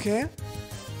 It's okay.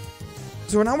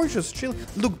 So now we're just chill.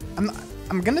 Look,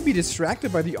 I'm gonna be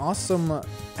distracted by the awesome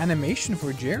animation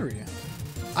for Jerry.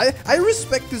 I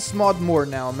respect this mod more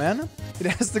now, man. It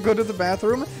has to go to the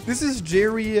bathroom. This is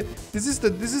Jerry. This is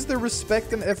the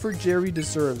respect and effort Jerry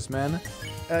deserves, man.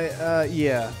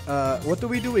 Yeah. What do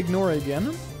we do? Ignore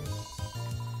again.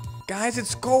 Guys,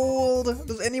 it's cold.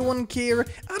 Does anyone care?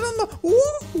 I don't know.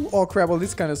 Ooh. Oh crap! Well,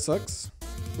 this kind of sucks,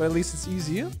 but at least it's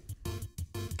easy.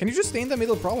 Can you just stay in the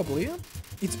middle? Probably.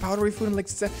 It's powdery food and like.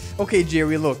 Okay,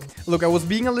 Jerry. Look. I was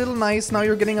being a little nice. Now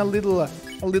you're getting a little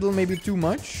maybe too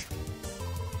much.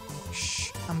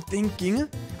 Shh. I'm thinking.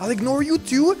 I'll ignore you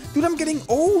too, dude. I'm getting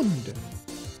owned.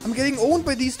 I'm getting owned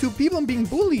by these two people. I'm being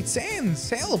bullied. Sans,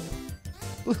 help,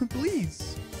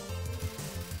 please.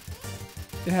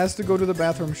 It has to go to the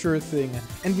bathroom, sure thing.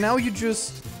 And now you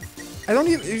just...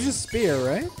 you just spare,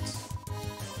 right?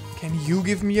 Can you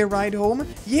give me a ride home?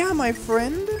 Yeah, my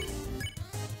friend.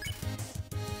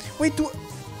 Wait, do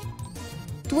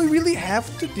I really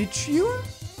have to ditch you?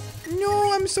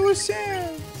 No, I'm so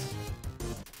sad.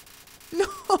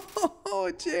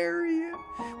 No, Jerry.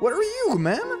 What are you,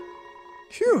 man?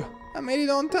 Phew, I made it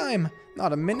on time.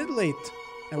 Not a minute late.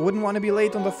 I wouldn't want to be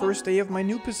late on the first day of my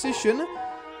new position.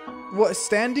 What,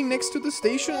 standing next to the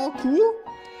station all cool?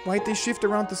 Why'd they shift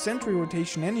around the sentry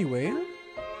rotation anyway?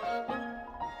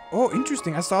 Oh,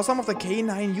 interesting. I saw some of the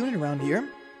K9 unit around here.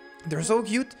 They're so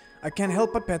cute, I can't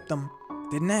help but pet them.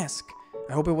 Didn't ask.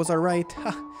 I hope it was alright.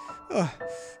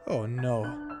 Oh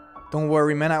no. Don't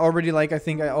worry, man. I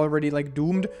think I already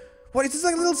doomed. What, is this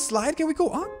like a little slide? Can we go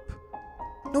up?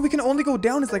 No, we can only go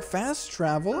down. It's like fast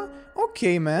travel.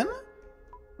 Okay, man.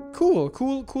 Cool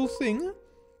thing.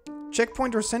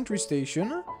 Checkpoint or sentry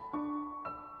station.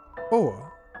 Oh,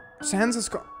 Sans is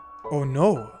oh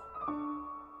no.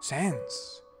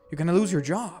 Sans, you're gonna lose your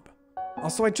job.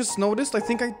 Also, I just noticed, I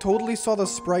think I totally saw the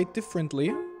sprite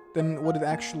differently than what it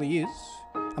actually is.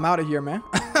 I'm out of here, man.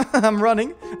 I'm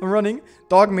running.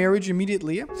 Dog marriage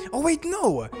immediately. Oh wait,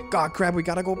 no. God crap, we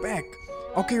gotta go back.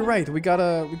 Okay, right, we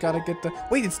gotta get the...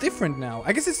 Wait, it's different now.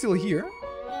 I guess it's still here.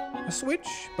 A switch.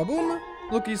 Ba-boom.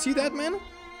 Look, you see that, man?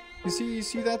 You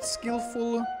see that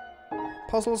skillful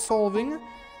puzzle solving.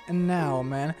 And now,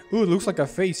 man. Ooh, it looks like a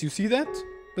face. You see that?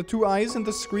 The 2 eyes and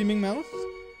the screaming mouth?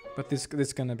 But this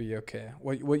gonna be okay.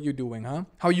 What you doing, huh?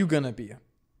 How you gonna be?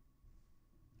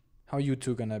 How you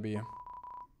two gonna be?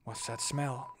 What's that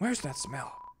smell? Where's that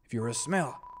smell? If you're a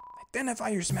smell, identify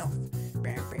your smell.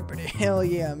 Hell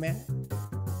yeah, man.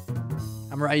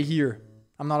 I'm right here.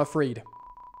 I'm not afraid.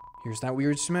 Here's that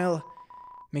weird smell.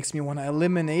 Makes me want to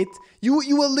eliminate. You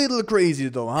a little crazy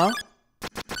though, huh?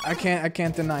 I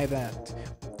can't deny that.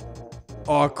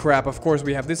 Oh crap, of course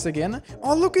we have this again.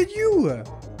 Oh, look at you.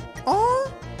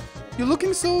 Oh, you're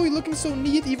looking so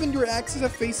neat. Even your axes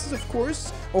have faces, of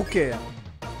course. Okay.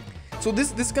 So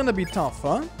this gonna be tough,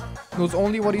 huh? Knows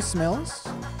only what he smells.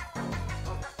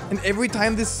 And every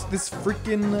time this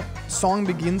freaking song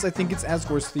begins, I think it's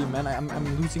Asgore's theme, man.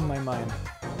 I'm losing my mind.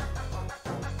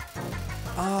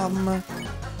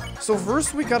 So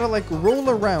first we gotta like roll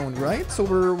around, right? So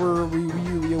we're a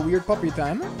weird puppy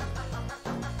time.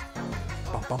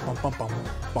 Bum bum bum bum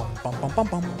bum bum bum bum bum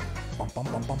bum bum bum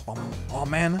bum bum bum.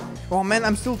 Oh man,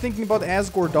 I'm still thinking about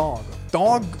Asgore dog.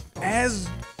 Dog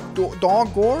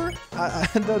gore? I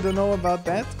don't know about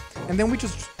that. And then we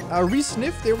just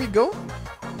re-sniff. There we go.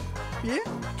 Yeah,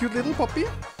 cute little puppy.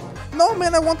 No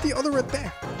man, I want the other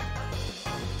attack.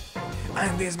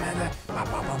 And this man.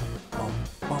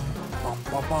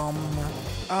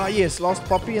 Yes, lost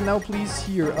puppy, and now please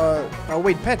here.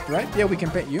 Wait, pet, right? Yeah, we can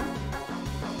pet you.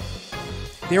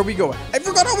 There we go. I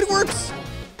forgot how it works.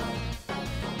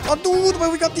 Oh, dude,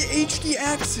 but we got the HD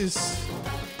axis.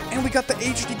 And we got the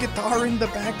HD guitar in the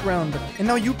background. And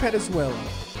now you pet as well.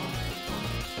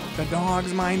 The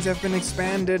dog's minds have been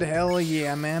expanded. Hell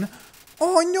yeah, man.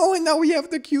 Oh no, and now we have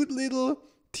the cute little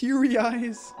teary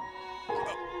eyes.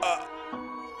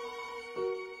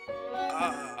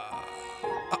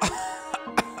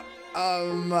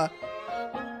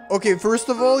 Okay, first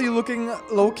of all, you're looking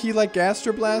low-key like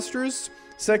Gaster Blasters.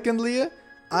 Secondly,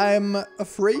 I'm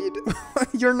afraid.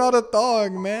 You're not a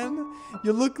dog, man.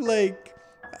 You look like...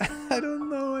 I don't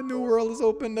know, a new world has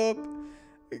opened up.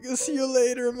 I'll see you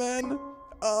later, man.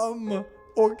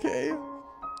 Okay.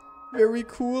 Very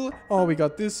cool. Oh, we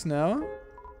got this now.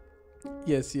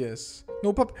 Yes.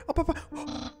 No,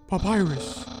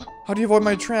 Papyrus. How do you avoid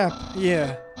my trap?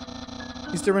 Yeah.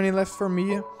 Is there any left for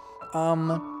me? I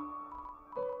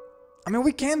mean,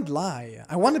 we can't lie.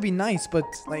 I want to be nice, but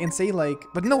and say like,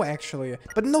 but no, actually,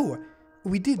 but no,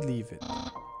 we did leave it.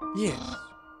 Yes.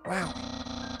 Wow.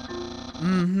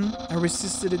 I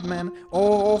resisted it, man.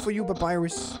 Oh, for you,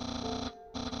 Papyrus.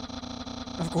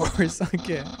 Of course.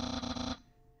 Okay.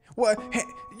 What? Hey,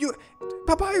 you,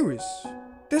 Papyrus.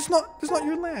 That's not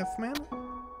your laugh, man.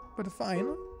 But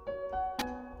fine.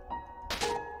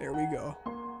 There we go.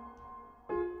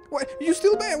 What? You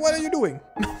still bad? What are you doing?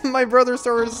 My brother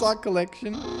started a sock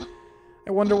collection.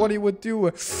 I wonder what he would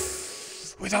do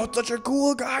without such a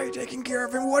cool guy taking care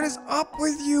of him. What is up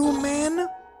with you, man?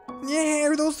 Yeah,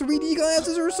 are those 3D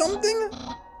glasses or something?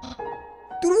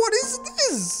 Dude, what is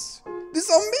this? This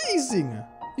is amazing.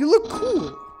 You look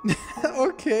cool.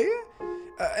 Okay.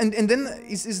 And then,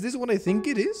 is this what I think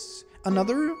it is?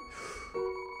 Another...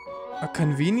 A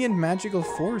convenient magical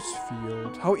force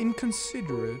field. How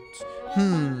inconsiderate.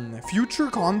 Future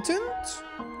content?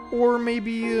 Or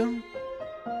maybe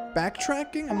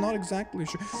backtracking? I'm not exactly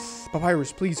sure.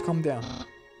 Papyrus, please calm down.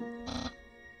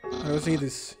 I will say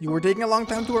this. You were taking a long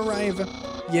time to arrive.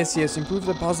 Yes, improve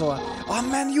the puzzle. Oh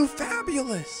man, you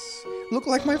fabulous. Look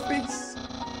like my face.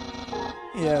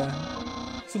 Yeah.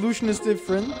 Solution is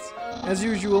different. As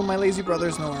usual, my lazy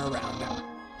brothers know are around.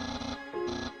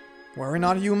 Worry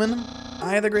not, human.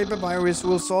 I, the great Papyrus,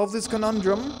 will solve this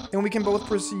conundrum, and we can both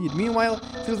proceed. Meanwhile,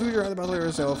 feel free to try the puzzle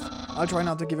yourself. I'll try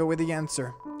not to give away the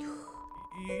answer.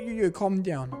 You calm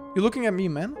down. You're looking at me,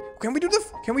 man. Can we do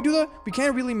the... We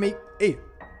can't really make... Hey,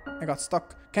 I got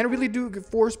stuck. Can't really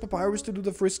force Papyrus to do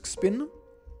the frisk spin.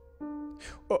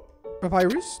 Oh,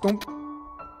 Papyrus, don't...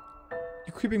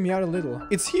 You're creeping me out a little.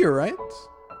 It's here, right?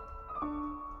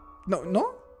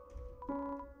 No?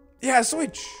 Yeah,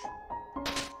 switch.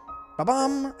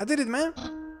 Ba-bam! I did it, man.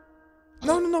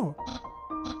 No.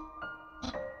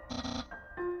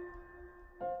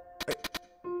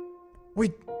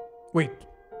 Wait.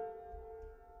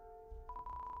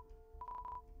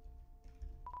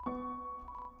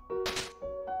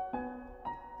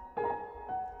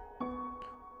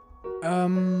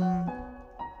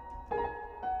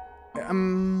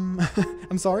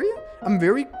 I'm sorry? I'm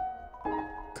very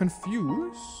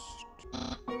confused.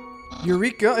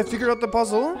 Eureka, I figured out the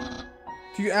puzzle.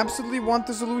 Do you absolutely want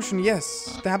the solution?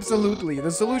 Yes, absolutely.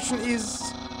 The solution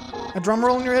is a drum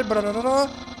roll in your head.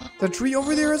 The tree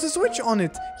over there has a switch on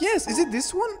it. Yes, is it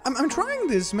this one? I'm trying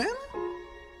this, man.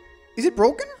 Is it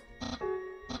broken?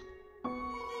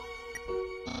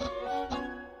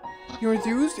 You're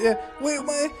enthused? Yeah. Wait,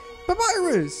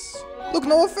 Papyrus! Look,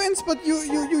 no offense, but you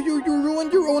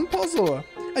ruined your own puzzle.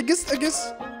 I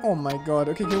guess. Oh my god.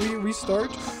 Okay, can we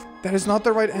restart? That is not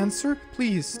the right answer.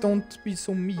 Please don't be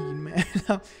so mean, man.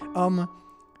 How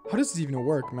does this even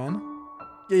work, man?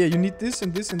 Yeah, you need this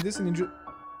and this and this and then you...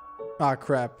 Ah,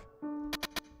 crap.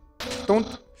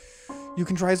 Don't... You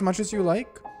can try as much as you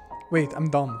like. Wait, I'm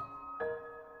dumb.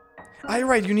 Ah,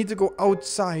 right, you need to go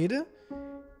outside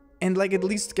and like at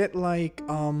least get like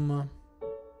No,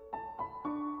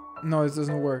 this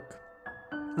doesn't work.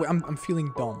 Wait, I'm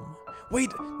feeling dumb. Wait,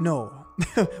 no.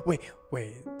 wait.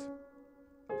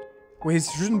 Wait, it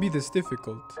shouldn't be this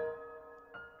difficult.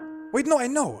 Wait, no, I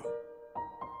know.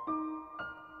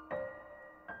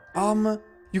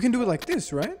 You can do it like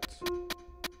this, right?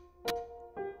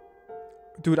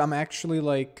 Dude, I'm actually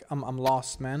like, I'm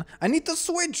lost, man. I need the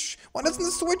switch! Why doesn't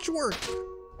the switch work?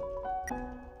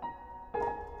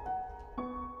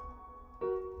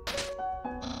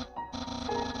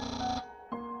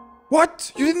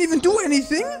 What? You didn't even do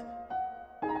anything?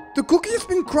 The cookie has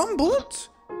been crumbled?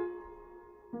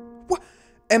 What?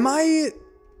 Am I...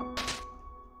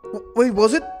 Wait,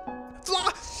 was it?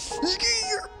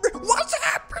 What's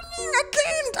happening? I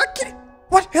can't.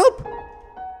 What? Help!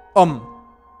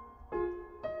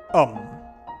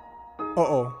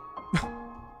 Uh-oh.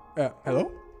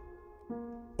 Hello?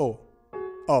 Oh.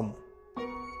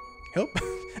 Help?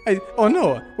 Oh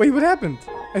no. Wait, what happened?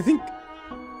 I think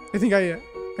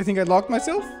I locked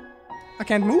myself? I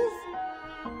can't move?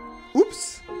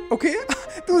 Oops. Okay.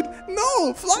 Dude,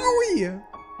 no! Flowey!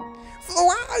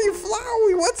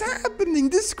 Flowey, what's happening?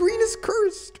 This screen is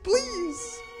cursed,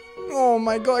 please. Oh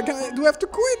my god, do I have to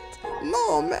quit?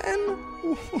 No, man.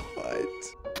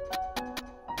 What?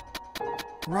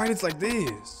 Right, it's like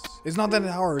this. It's not that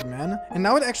hard, man. And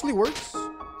now it actually works.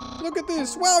 Look at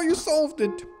this. Wow, you solved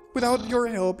it. Without your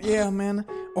help. Yeah, man.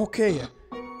 Okay.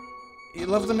 You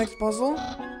love the next puzzle?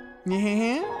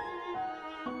 Yeah.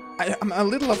 I'm a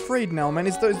little afraid now, man.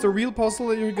 Is the real puzzle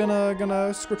that you're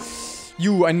gonna screw?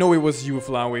 I know it was you,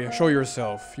 Flowey. Show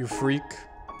yourself, you freak.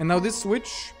 And now this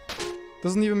switch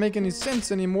doesn't even make any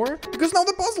sense anymore. Because now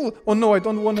the puzzle! Oh no, I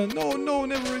don't wanna... No,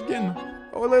 never again.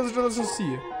 Oh, let's just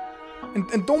see.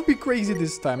 And don't be crazy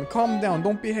this time. Calm down,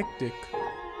 don't be hectic.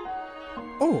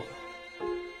 Oh.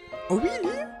 Oh,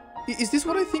 really? Is this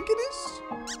what I think it is?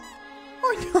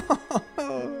 Oh,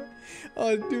 no.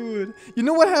 Oh, dude. You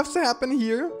know what has to happen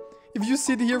here? If you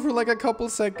sit here for like a couple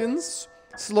seconds...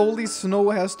 Slowly snow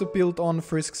has to build on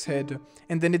Frisk's head.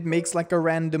 And then it makes like a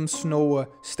random snow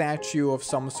statue of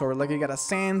some sort. Like you got a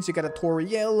Sans, you got a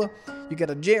Toriel, you got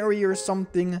a Jerry or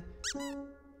something.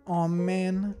 Oh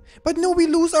man. But no, we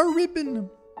lose our ribbon.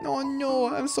 Oh no,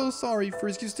 I'm so sorry,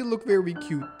 Frisk. You still look very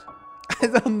cute. I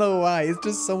don't know why. It's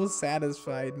just so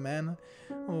satisfied, man.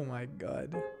 Oh my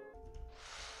god.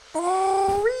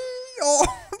 Oh,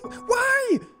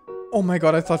 why? Oh my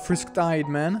god, I thought Frisk died,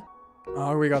 man.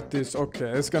 Oh, we got this. Okay,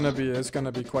 it's gonna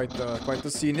be quite the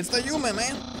scene. It's the human,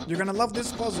 man. You're gonna love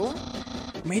this puzzle,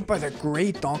 made by the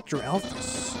great Dr.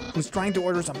 Alphys, who's trying to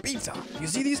order some pizza. You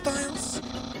see these tiles?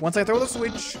 Once I throw the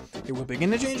switch, it will begin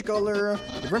to change color.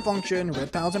 Different function.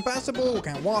 Red tiles impassable.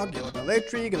 Can't walk. Yellow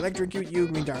electric. Electrocute you.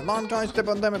 Green tile alarm tiles. Step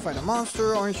on them and fight a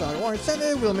monster. Orange tile orange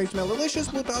scented. Will make smell delicious.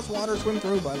 Blue tiles water swim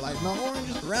through by light smell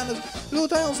oranges around us. Blue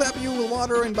tiles sap you will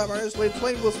water and Papyrus slate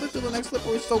will slip to the next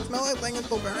slippery soap smell like thing and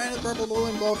soap around purple blue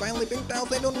and gold. Finally pink tiles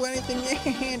they don't do anything.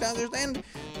 Yeah, to understand?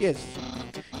 Yes.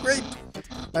 Great.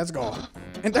 Let's go.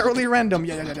 Entirely random.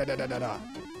 Yeah.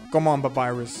 Come on,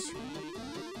 Papyrus.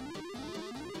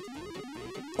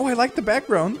 Oh, I like the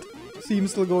background theme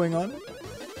still going on.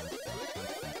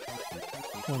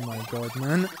 Oh my god,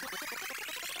 man.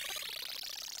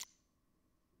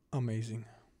 Amazing.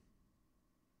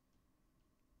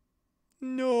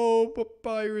 No,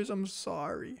 Papyrus, I'm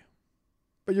sorry.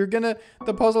 But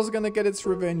the puzzle's gonna get its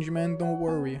revenge, man. Don't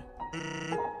worry.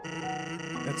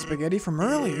 That spaghetti from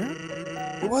earlier?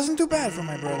 It wasn't too bad for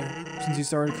my brother. Since he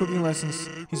started cooking lessons,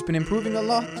 he's been improving a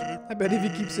lot. I bet if he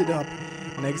keeps it up,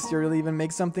 next year he'll even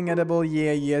make something edible.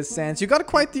 Yeah, Sans. You got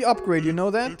quite the upgrade, you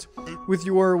know that? With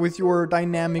your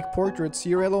dynamic portraits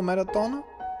here, hello Marathon.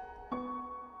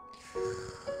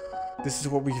 This is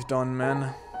what we've done,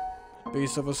 man.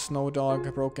 Base of a snow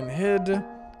dog, broken head.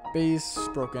 Base,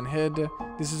 broken head.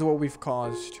 This is what we've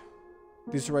caused.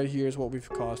 This right here is what we've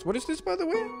caused. What is this, by the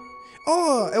way?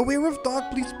 Oh, aware of dog,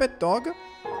 please pet dog.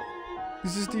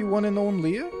 This is the one and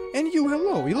only. And you,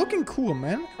 hello. You're looking cool,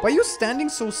 man. Why are you standing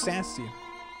so sassy?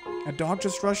 A dog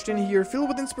just rushed in here, filled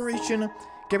with inspiration,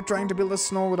 kept trying to build a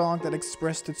snow dog that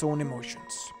expressed its own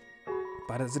emotions.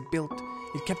 But as it built,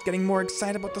 it kept getting more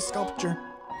excited about the sculpture.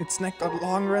 Its neck got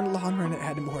longer and longer, and it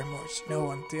had more and more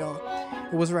snow until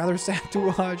it was rather sad to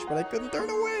watch, but I couldn't turn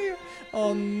away.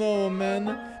 Oh no,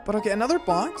 man. But okay, another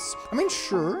box. I mean,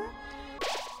 sure.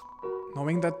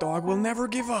 Knowing that dog will never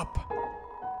give up.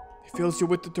 It fills you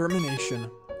with determination.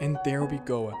 And there we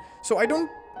go. So I don't...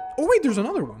 Oh wait, there's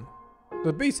another one.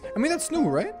 The base. I mean, that's new,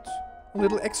 right? A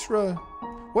little extra...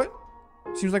 What?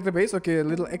 Seems like the base. Okay, a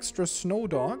little extra snow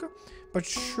dog. But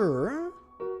sure.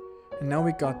 And now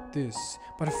we got this.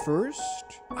 But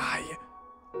first...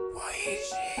 What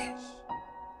is this?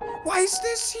 Why is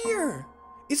this here?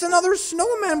 It's another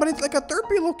snowman, but it's like a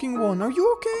derpy looking one. Are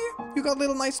you okay? You got a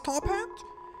little nice top hat?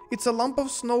 It's a lump of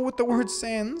snow with the word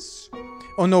Sans.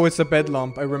 Oh no, it's a bed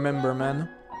lump. I remember, man.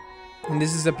 And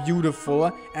this is a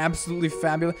beautiful, absolutely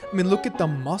fabulous. I mean, look at the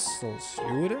muscles,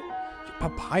 dude.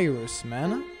 Papyrus,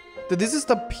 man. This is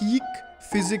the peak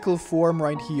physical form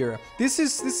right here. This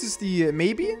is the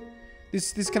maybe.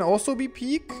 This can also be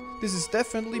peak. This is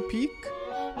definitely peak.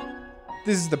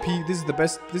 This is the peak. This is the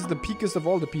best. This is the peakest of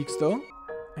all the peaks, though.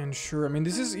 And sure, I mean,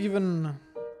 this is even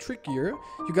trickier.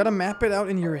 You gotta map it out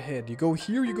in your head. You go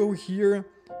here. You go here.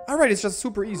 All right, it's just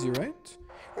super easy, right?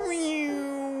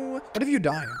 What if you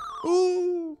die?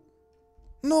 Ooh.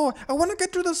 No, I want to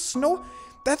get to the snow.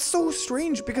 That's so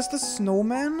strange because the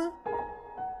snowman...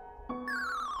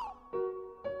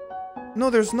 No,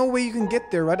 there's no way you can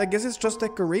get there, right? I guess it's just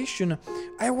decoration.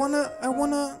 I wanna,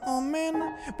 oh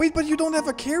man. Wait, but you don't have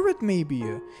a carrot maybe.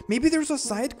 Maybe there's a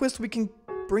side quest we can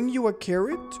bring you a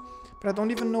carrot? But I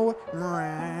don't even know...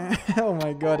 Oh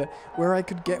my god, where I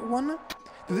could get one?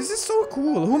 Dude, this is so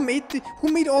cool. Who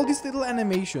made all these little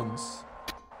animations?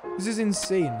 This is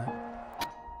insane.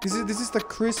 This is the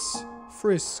Chris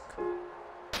Frisk.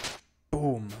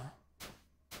 Boom.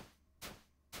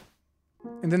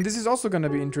 And then this is also gonna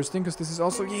be interesting because this is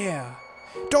also, yeah.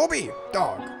 Toby,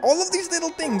 dog. All of these little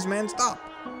things, man. Stop.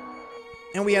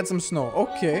 And we had some snow.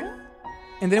 Okay.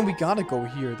 And then we gotta go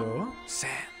here though.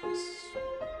 Sans.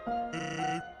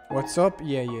 What's up?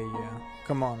 Yeah.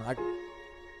 Come on.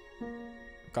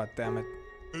 God damn it.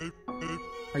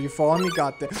 Are you following me?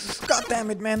 God damn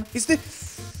it, man. Is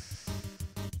this...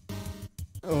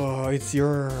 Oh, it's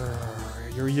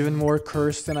You're even more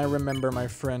cursed than I remember, my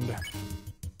friend.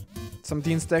 Some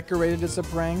teens decorated as a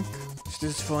prank. Is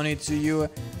this funny to you?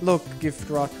 Look, gift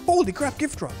rod. Holy crap,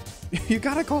 gift rod. You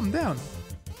gotta calm down.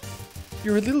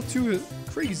 You're a little too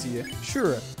crazy.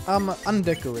 Sure, I'm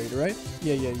undecorated, right?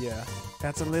 Yeah.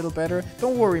 That's a little better.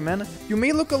 Don't worry, man. You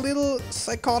may look a little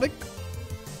psychotic,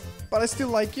 but I still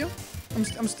like you.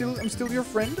 I'm still your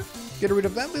friend. Get rid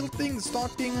of that little thing, the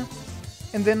stalking.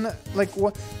 And then, like,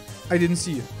 what? I didn't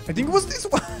see it. I think it was this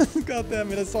one. God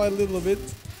damn it, I saw it a little bit.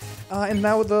 And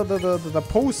now the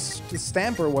post, the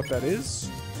stamp or what that is.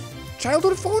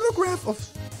 Childhood photograph of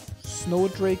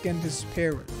Snowdrake and his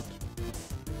parent.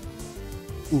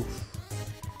 Oof.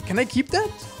 Can I keep that?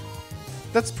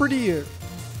 That's pretty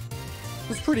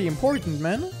important,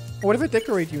 man. What if I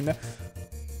decorate you now?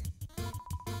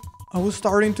 I was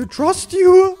starting to trust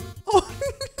you. Oh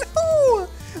no!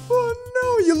 Oh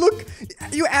no!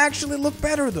 You actually look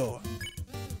better though.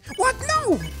 What?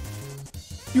 No!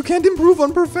 You can't improve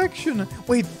on perfection.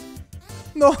 Wait.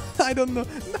 No, I don't know.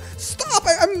 No, stop!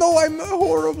 I'm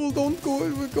horrible. Don't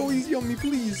go easy on me,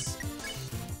 please.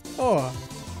 Oh,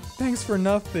 thanks for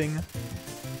nothing.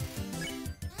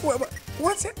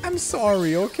 What's it? I'm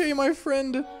sorry, okay, my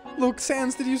friend. Look,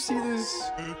 Sans, did you see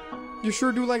this? You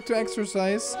sure do like to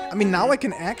exercise. I mean, now I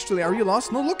can actually... Are you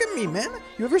lost? No, look at me, man.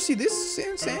 You ever see this,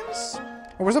 Sans?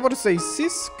 I was about to say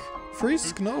Sisk.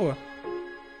 Frisk? No.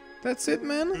 That's it,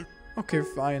 man? Okay,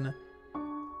 fine.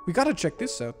 We gotta check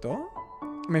this out, though.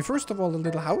 I mean, first of all, the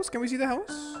little house. Can we see the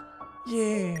house?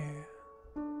 Yeah.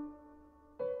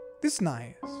 This is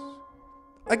nice.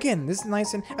 Again, this is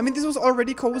nice and... I mean, this was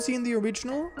already cozy in the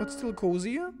original, but still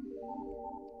cozier.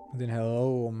 Then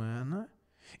hello, man.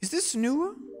 Is this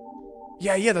new?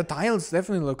 Yeah, the tiles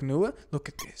definitely look newer. Look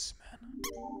at this, man.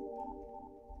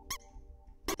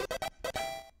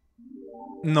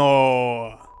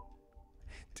 No.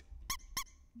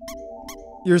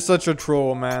 You're such a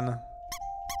troll, man.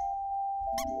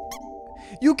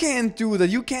 You can't do that.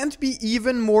 You can't be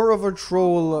even more of a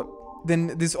troll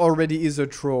than this already is a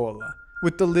troll.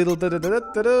 With the little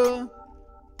da-da-da-da-da-da.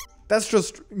 That's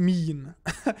just mean.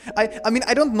 I mean,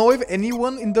 I don't know if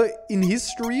anyone in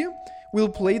history will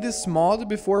play this mod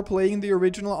before playing the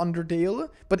original Undertale.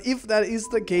 But if that is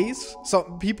the case,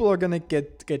 some people are gonna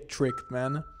get tricked,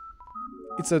 man.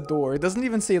 It's a door. It doesn't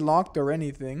even say locked or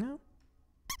anything.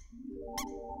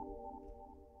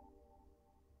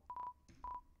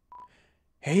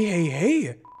 Hey, hey,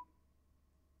 hey.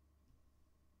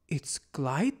 It's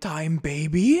glide time,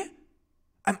 baby.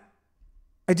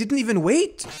 I didn't even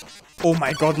wait. Oh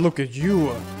my god, look at you.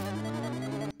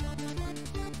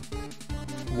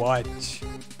 What?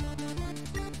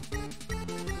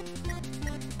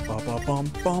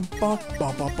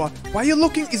 Why are you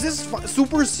looking? Is this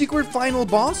super secret final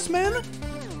boss, man?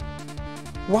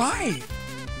 Why?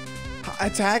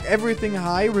 Attack everything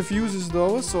high, refuses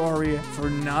though. Sorry for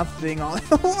nothing.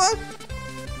 What?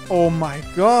 Oh my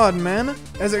god, man.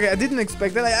 I didn't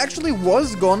expect that. I actually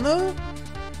was gonna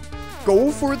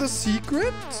go for the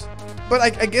secret. But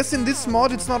I guess in this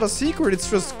mod it's not a secret,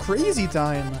 it's just crazy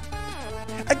time.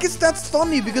 I guess that's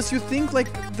funny because you think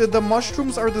like the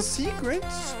mushrooms are the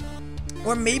secrets.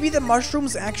 Or maybe the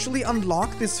mushrooms actually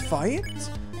unlock this fight?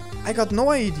 I got no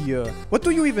idea. What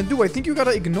do you even do? I think you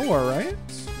gotta ignore, right?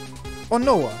 Oh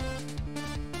no.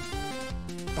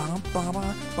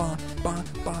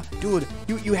 Dude,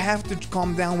 you have to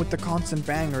calm down with the constant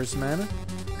bangers, man.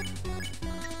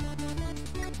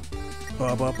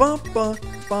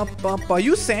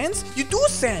 You Sans? You do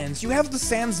Sans! You have the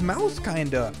Sans mouth,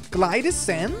 kinda. Glide is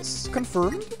Sans?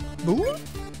 Confirmed? Boo?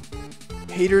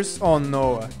 Haters? Oh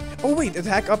no. Oh wait,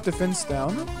 attack up, defense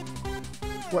down.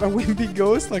 What a wimpy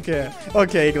ghost? Okay.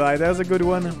 Okay, Glide, that was a good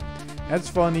one. That's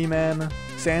funny, man.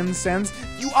 Sans.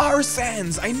 You are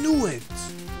Sans! I knew it!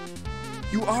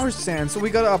 You are Sans, so we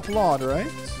gotta applaud,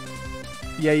 right?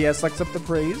 Yeah, sucks up the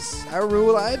praise. I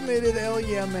rule, I admit it, hell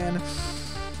yeah, man.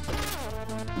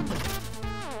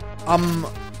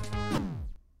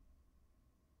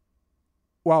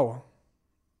 Wow.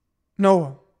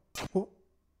 No. Oh.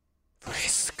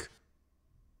 Frisk.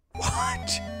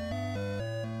 What?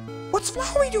 What's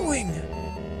Flowey doing?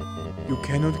 You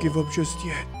cannot give up just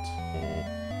yet.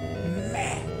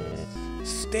 Max.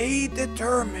 Stay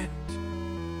determined.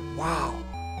 Wow.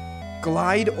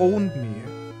 Glide owned me.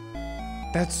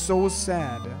 That's so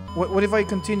sad. What if I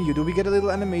continue? Do we get a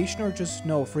little animation or just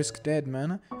no? Frisk dead,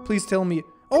 man. Please tell me.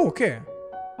 Oh, okay.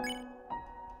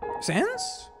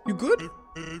 Sans? You good?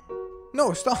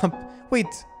 No, stop.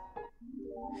 Wait.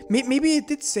 Maybe it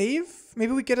did save?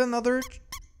 Maybe we get another...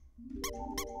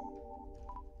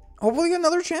 Hopefully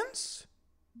another chance?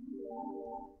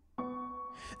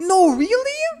 No,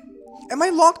 really? Am I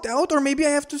locked out? Or maybe I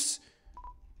have to...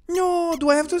 No, do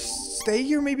I have to stay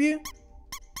here maybe?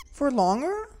 For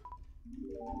longer?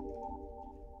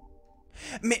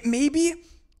 Maybe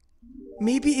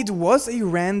it was a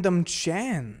random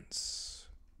chance.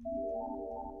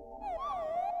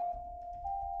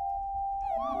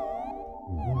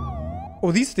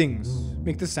 Oh, these things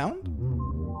make the sound?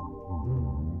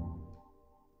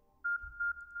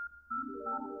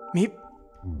 Maybe...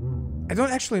 I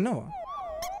don't actually know.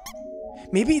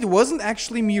 Maybe it wasn't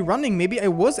actually me running. Maybe I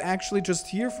was actually just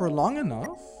here for long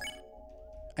enough.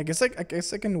 I guess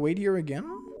I can wait here again.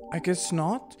 I guess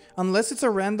not. Unless it's a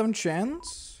random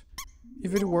chance.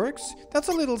 If it works. That's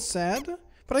a little sad.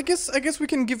 But I guess we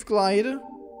can give Glide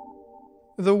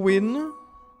the win.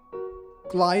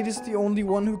 Glide is the only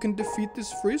one who can defeat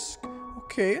this Frisk.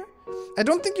 Okay. I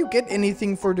don't think you get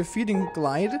anything for defeating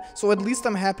Glide. So at least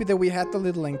I'm happy that we had the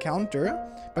little encounter.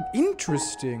 But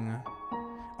interesting.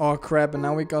 Oh crap, and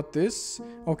now we got this.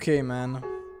 Okay, man.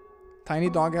 Tiny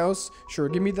doghouse. Sure,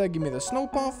 give me the snow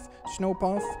puff, snow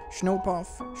puff, snow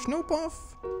puff, snow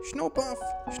puff, snow puff,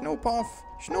 snow puff,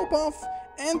 snow puff,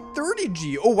 and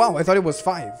 30G. Oh wow, I thought it was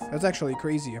 5. That's actually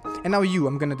crazy. And now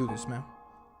I'm gonna do this, man.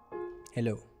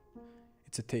 Hello.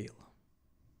 It's a tail.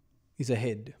 It's a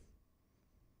head.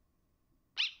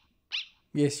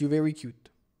 Yes, you're very cute.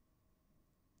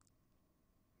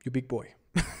 You big boy.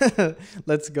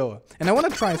 Let's go. And I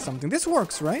want to try something. This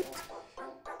works, right?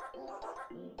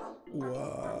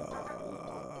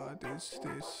 What is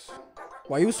this?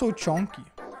 Why are you so chonky?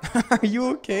 Are you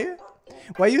okay?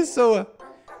 Why are you so...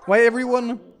 Why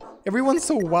everyone's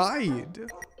so wide?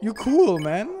 You cool,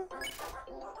 man.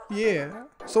 Yeah.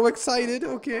 So excited,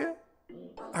 okay.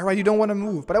 Alright, you don't want to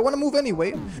move. But I want to move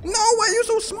anyway. No, why are you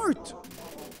so smart?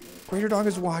 Greater Dog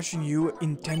is watching you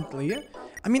intently.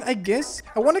 I mean, I guess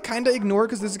I want to kind of ignore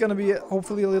because this is going to be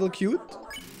hopefully a little cute.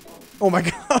 Oh my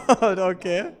god,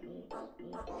 okay.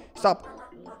 Stop.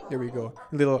 There we go.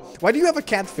 Little. Why do you have a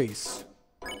cat face?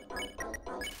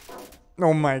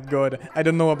 Oh my god. I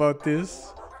don't know about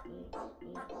this.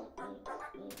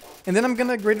 And then I'm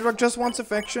gonna Greater Dog just wants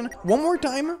affection. One more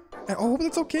time. I hope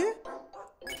that's okay.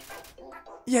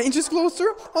 Yeah, inches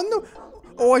closer. Oh no.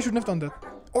 Oh, I shouldn't have done that.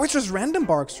 Oh, it's just random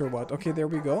barks or what? Okay, there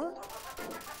we go.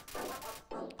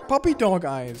 Puppy dog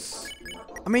eyes.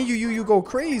 I mean, you go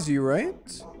crazy,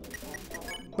 right?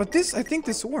 But this, I think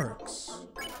this works.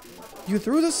 You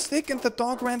threw the stick and the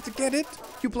dog ran to get it.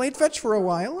 You played fetch for a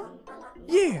while.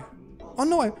 Yeah. Oh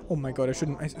no, oh my god, I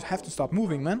have to stop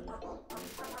moving, man.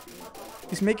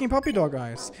 He's making puppy dog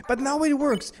eyes. But now it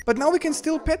works. But now we can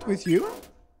still pet with you.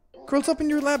 Curls up in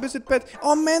your lap, is it pet?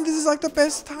 Oh man, this is like the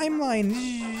best timeline.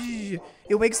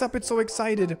 It wakes up, it's so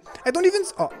excited. I don't even...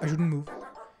 Oh, I shouldn't move.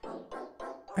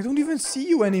 I don't even see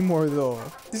you anymore though.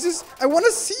 This is... I want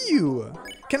to see you.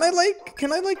 Can I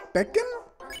like beckon?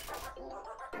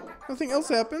 Nothing else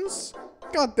happens?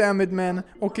 God damn it, man.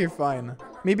 Okay, fine.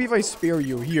 Maybe if I spare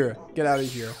you. Here, get out of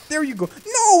here. There you go.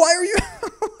 No, why are you...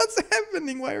 What's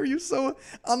happening? Why are you so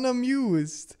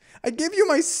unamused? I gave you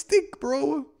my stick,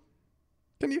 bro.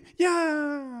 Can you...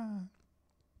 Yeah.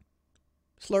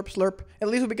 Slurp, slurp. At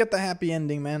least we get the happy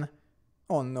ending, man.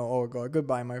 Oh no, oh god.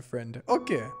 Goodbye, my friend.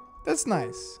 Okay. That's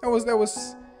nice. That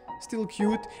was still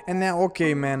cute. And now,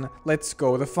 okay, man. Let's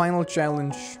go. The final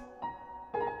challenge.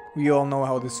 We all know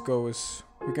how this goes.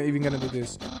 We're even gonna do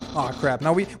this. Oh crap,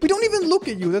 now we don't even look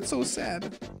at you, that's so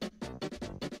sad.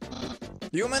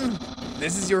 Human,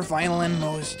 this is your final and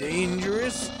most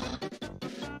dangerous.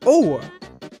 Oh!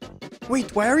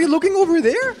 Wait, why are you looking over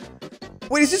there?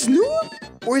 Wait, is this new?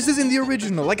 Or is this in the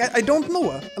original? Like, I don't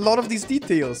know a lot of these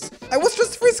details. I was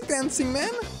just frisk dancing,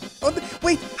 man. Oh,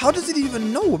 wait, how does it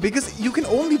even know? Because you can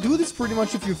only do this pretty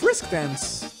much if you frisk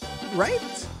dance.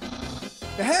 Right?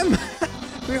 Ahem.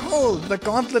 Behold, the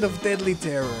gauntlet of deadly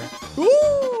terror.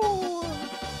 Ooh!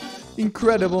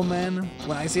 Incredible, man.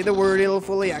 When I say the word, it'll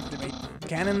fully activate.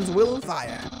 Cannons will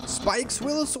fire. Spikes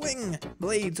will swing.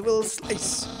 Blades will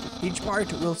slice. Each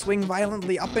part will swing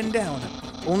violently up and down.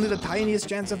 Only the tiniest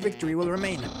chance of victory will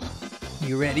remain.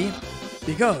 You ready?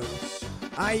 Because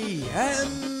I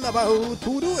am about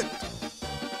to do it.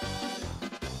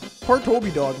 Poor Toby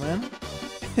dog, man.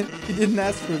 He didn't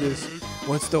ask for this.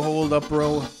 What's the hold up,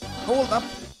 bro? Hold up?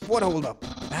 What hold up?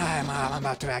 I'm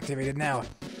about to activate it now.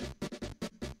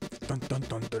 Dun, dun,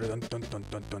 dun, dun, dun, dun, dun,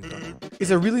 dun, dun, dun.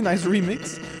 It's a really nice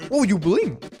remix. Oh, you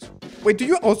blinked. Wait, do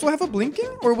you also have a blinking?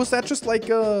 Or was that just like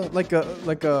a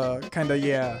kinda,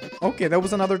 yeah. Okay, that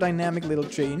was another dynamic little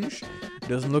change.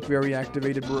 Doesn't look very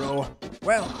activated, bro.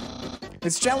 Well,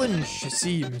 this challenge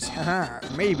seems, haha,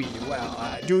 maybe,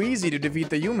 well, too easy to defeat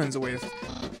the humans with.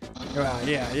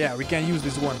 Yeah, we can't use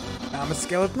this one. I'm a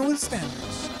skeleton with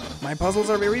standards. My puzzles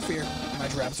are very fair. My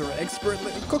traps are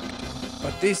expertly cooked.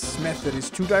 But this method is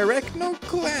too direct, no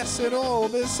class at all.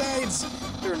 Besides,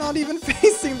 they're not even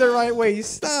facing the right way.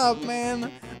 Stop,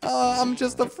 man. I'm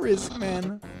just a frisk,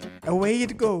 man. Away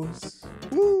it goes.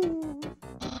 Woo.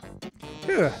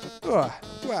 Wow.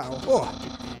 Oh.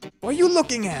 What are you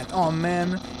looking at? Oh,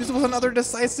 man. This was another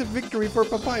decisive victory for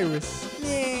Papyrus.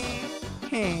 Yeah.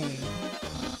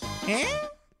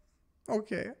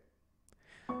 Okay.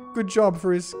 Good job,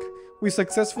 Frisk. We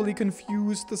successfully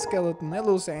confused the skeleton.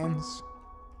 Hello, Sans.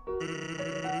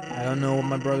 I don't know what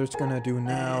my brother's gonna do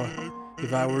now.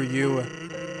 If I were you,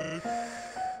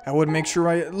 I would make sure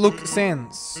I... Look,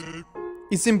 Sans.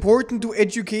 It's important to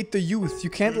educate the youth. You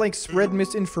can't, like, spread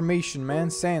misinformation, man.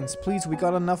 Sans, please, we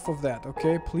got enough of that,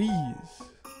 okay? Please.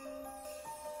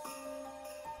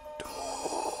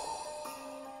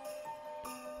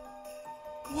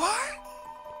 What?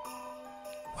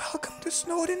 Welcome to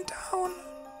Snowden Town.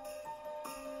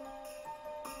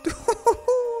 Dude.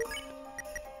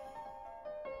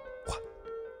 What?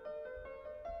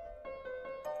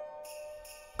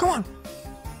 Come on.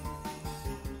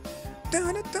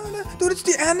 Dude, it's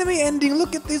the anime ending.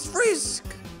 Look at this, Frisk.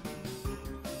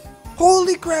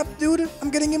 Holy crap, dude. I'm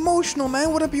getting emotional,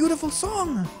 man. What a beautiful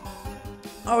song.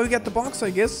 Oh, we got the box, I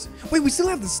guess. Wait, we still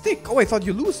have the stick. Oh, I thought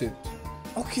you lose it.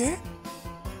 Okay.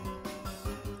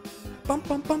 Bum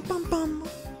bum bum bum bum.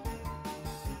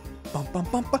 Bum bum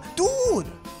bum bum. Dude!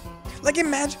 Like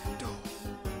imagine.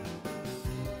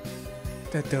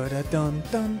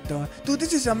 Dude,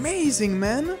 this is amazing,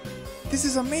 man. This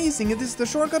is amazing. This is the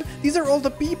shortcut. These are all the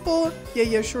people.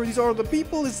 Yeah, sure. These are all the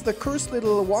people. It's the cursed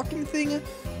little walking thing.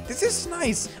 This is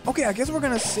nice. Okay, I guess we're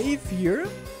gonna save here.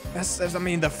 As I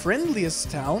mean, the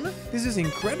friendliest town. This is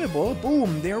incredible.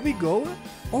 Boom, there we go.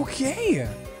 Okay.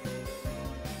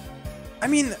 I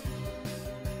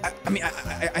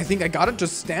think I gotta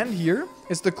just stand here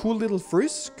as the cool little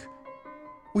Frisk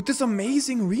with this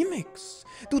amazing remix.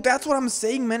 Dude, that's what I'm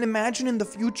saying, man. Imagine in the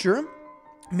future,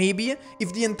 maybe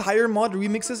if the entire mod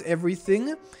remixes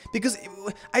everything, because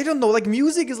I don't know, like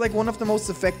music is like one of the most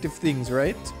effective things,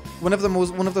 right? One of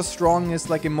the strongest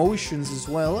like emotions as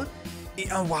well.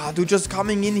 Oh, wow, dude, just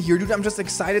coming in here, dude, I'm just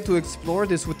excited to explore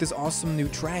this with this awesome new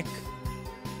track.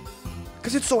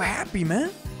 Cause it's so happy, man.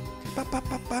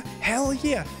 Hell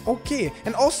yeah. Okay.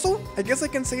 And also, I guess I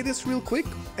can say this real quick.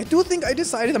 I do think I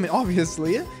decided, I mean,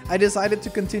 obviously, I decided to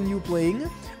continue playing.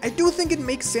 I do think it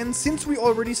makes sense since we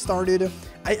already started.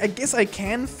 I guess I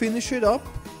can finish it up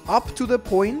to the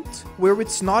point where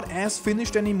it's not as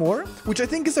finished anymore, which I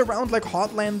think is around like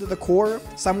Hotland, the core,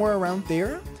 somewhere around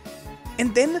there.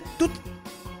 And then, dude,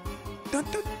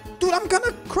 I'm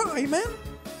gonna cry, man.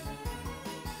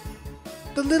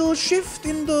 The little shift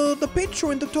in the pitch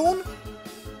or in the tone.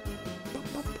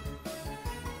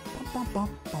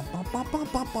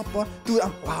 Dude,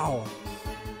 wow.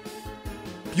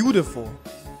 Beautiful.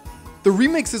 The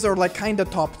remixes are like kinda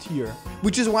top tier,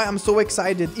 which is why I'm so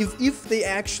excited if they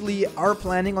actually are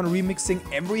planning on remixing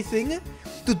everything.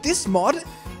 Dude, this mod,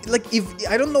 like,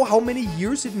 I don't know how many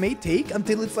years it may take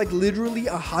until it's like literally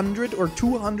 100 or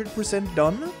 200%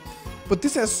 done. But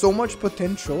this has so much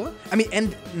potential. I mean,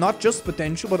 and not just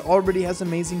potential, but already has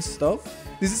amazing stuff.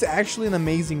 This is actually an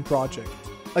amazing project.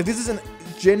 Like, this is a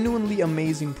genuinely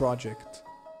amazing project.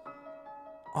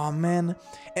 Oh, man.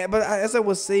 But as I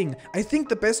was saying, I think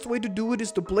the best way to do it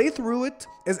is to play through it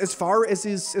as far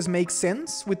as makes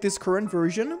sense with this current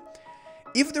version.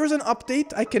 If there's an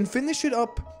update, I can finish it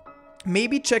up.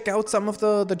 Maybe check out some of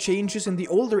the changes in the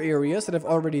older areas that I've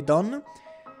already done.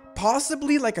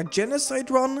 Possibly like a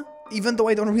genocide run, even though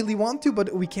I don't really want to,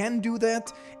 but we can do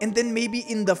that. And then maybe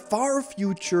in the far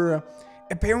future,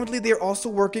 apparently they're also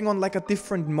working on like a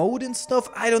different mode and stuff.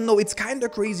 I don't know, it's kind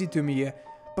of crazy to me.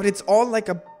 But it's all like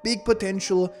a big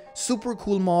potential, super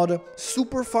cool mod,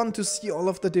 super fun to see all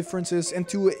of the differences and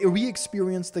to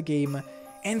re-experience the game.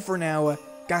 And for now,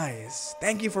 guys,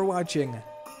 thank you for watching.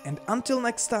 And until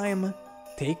next time,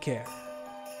 take care.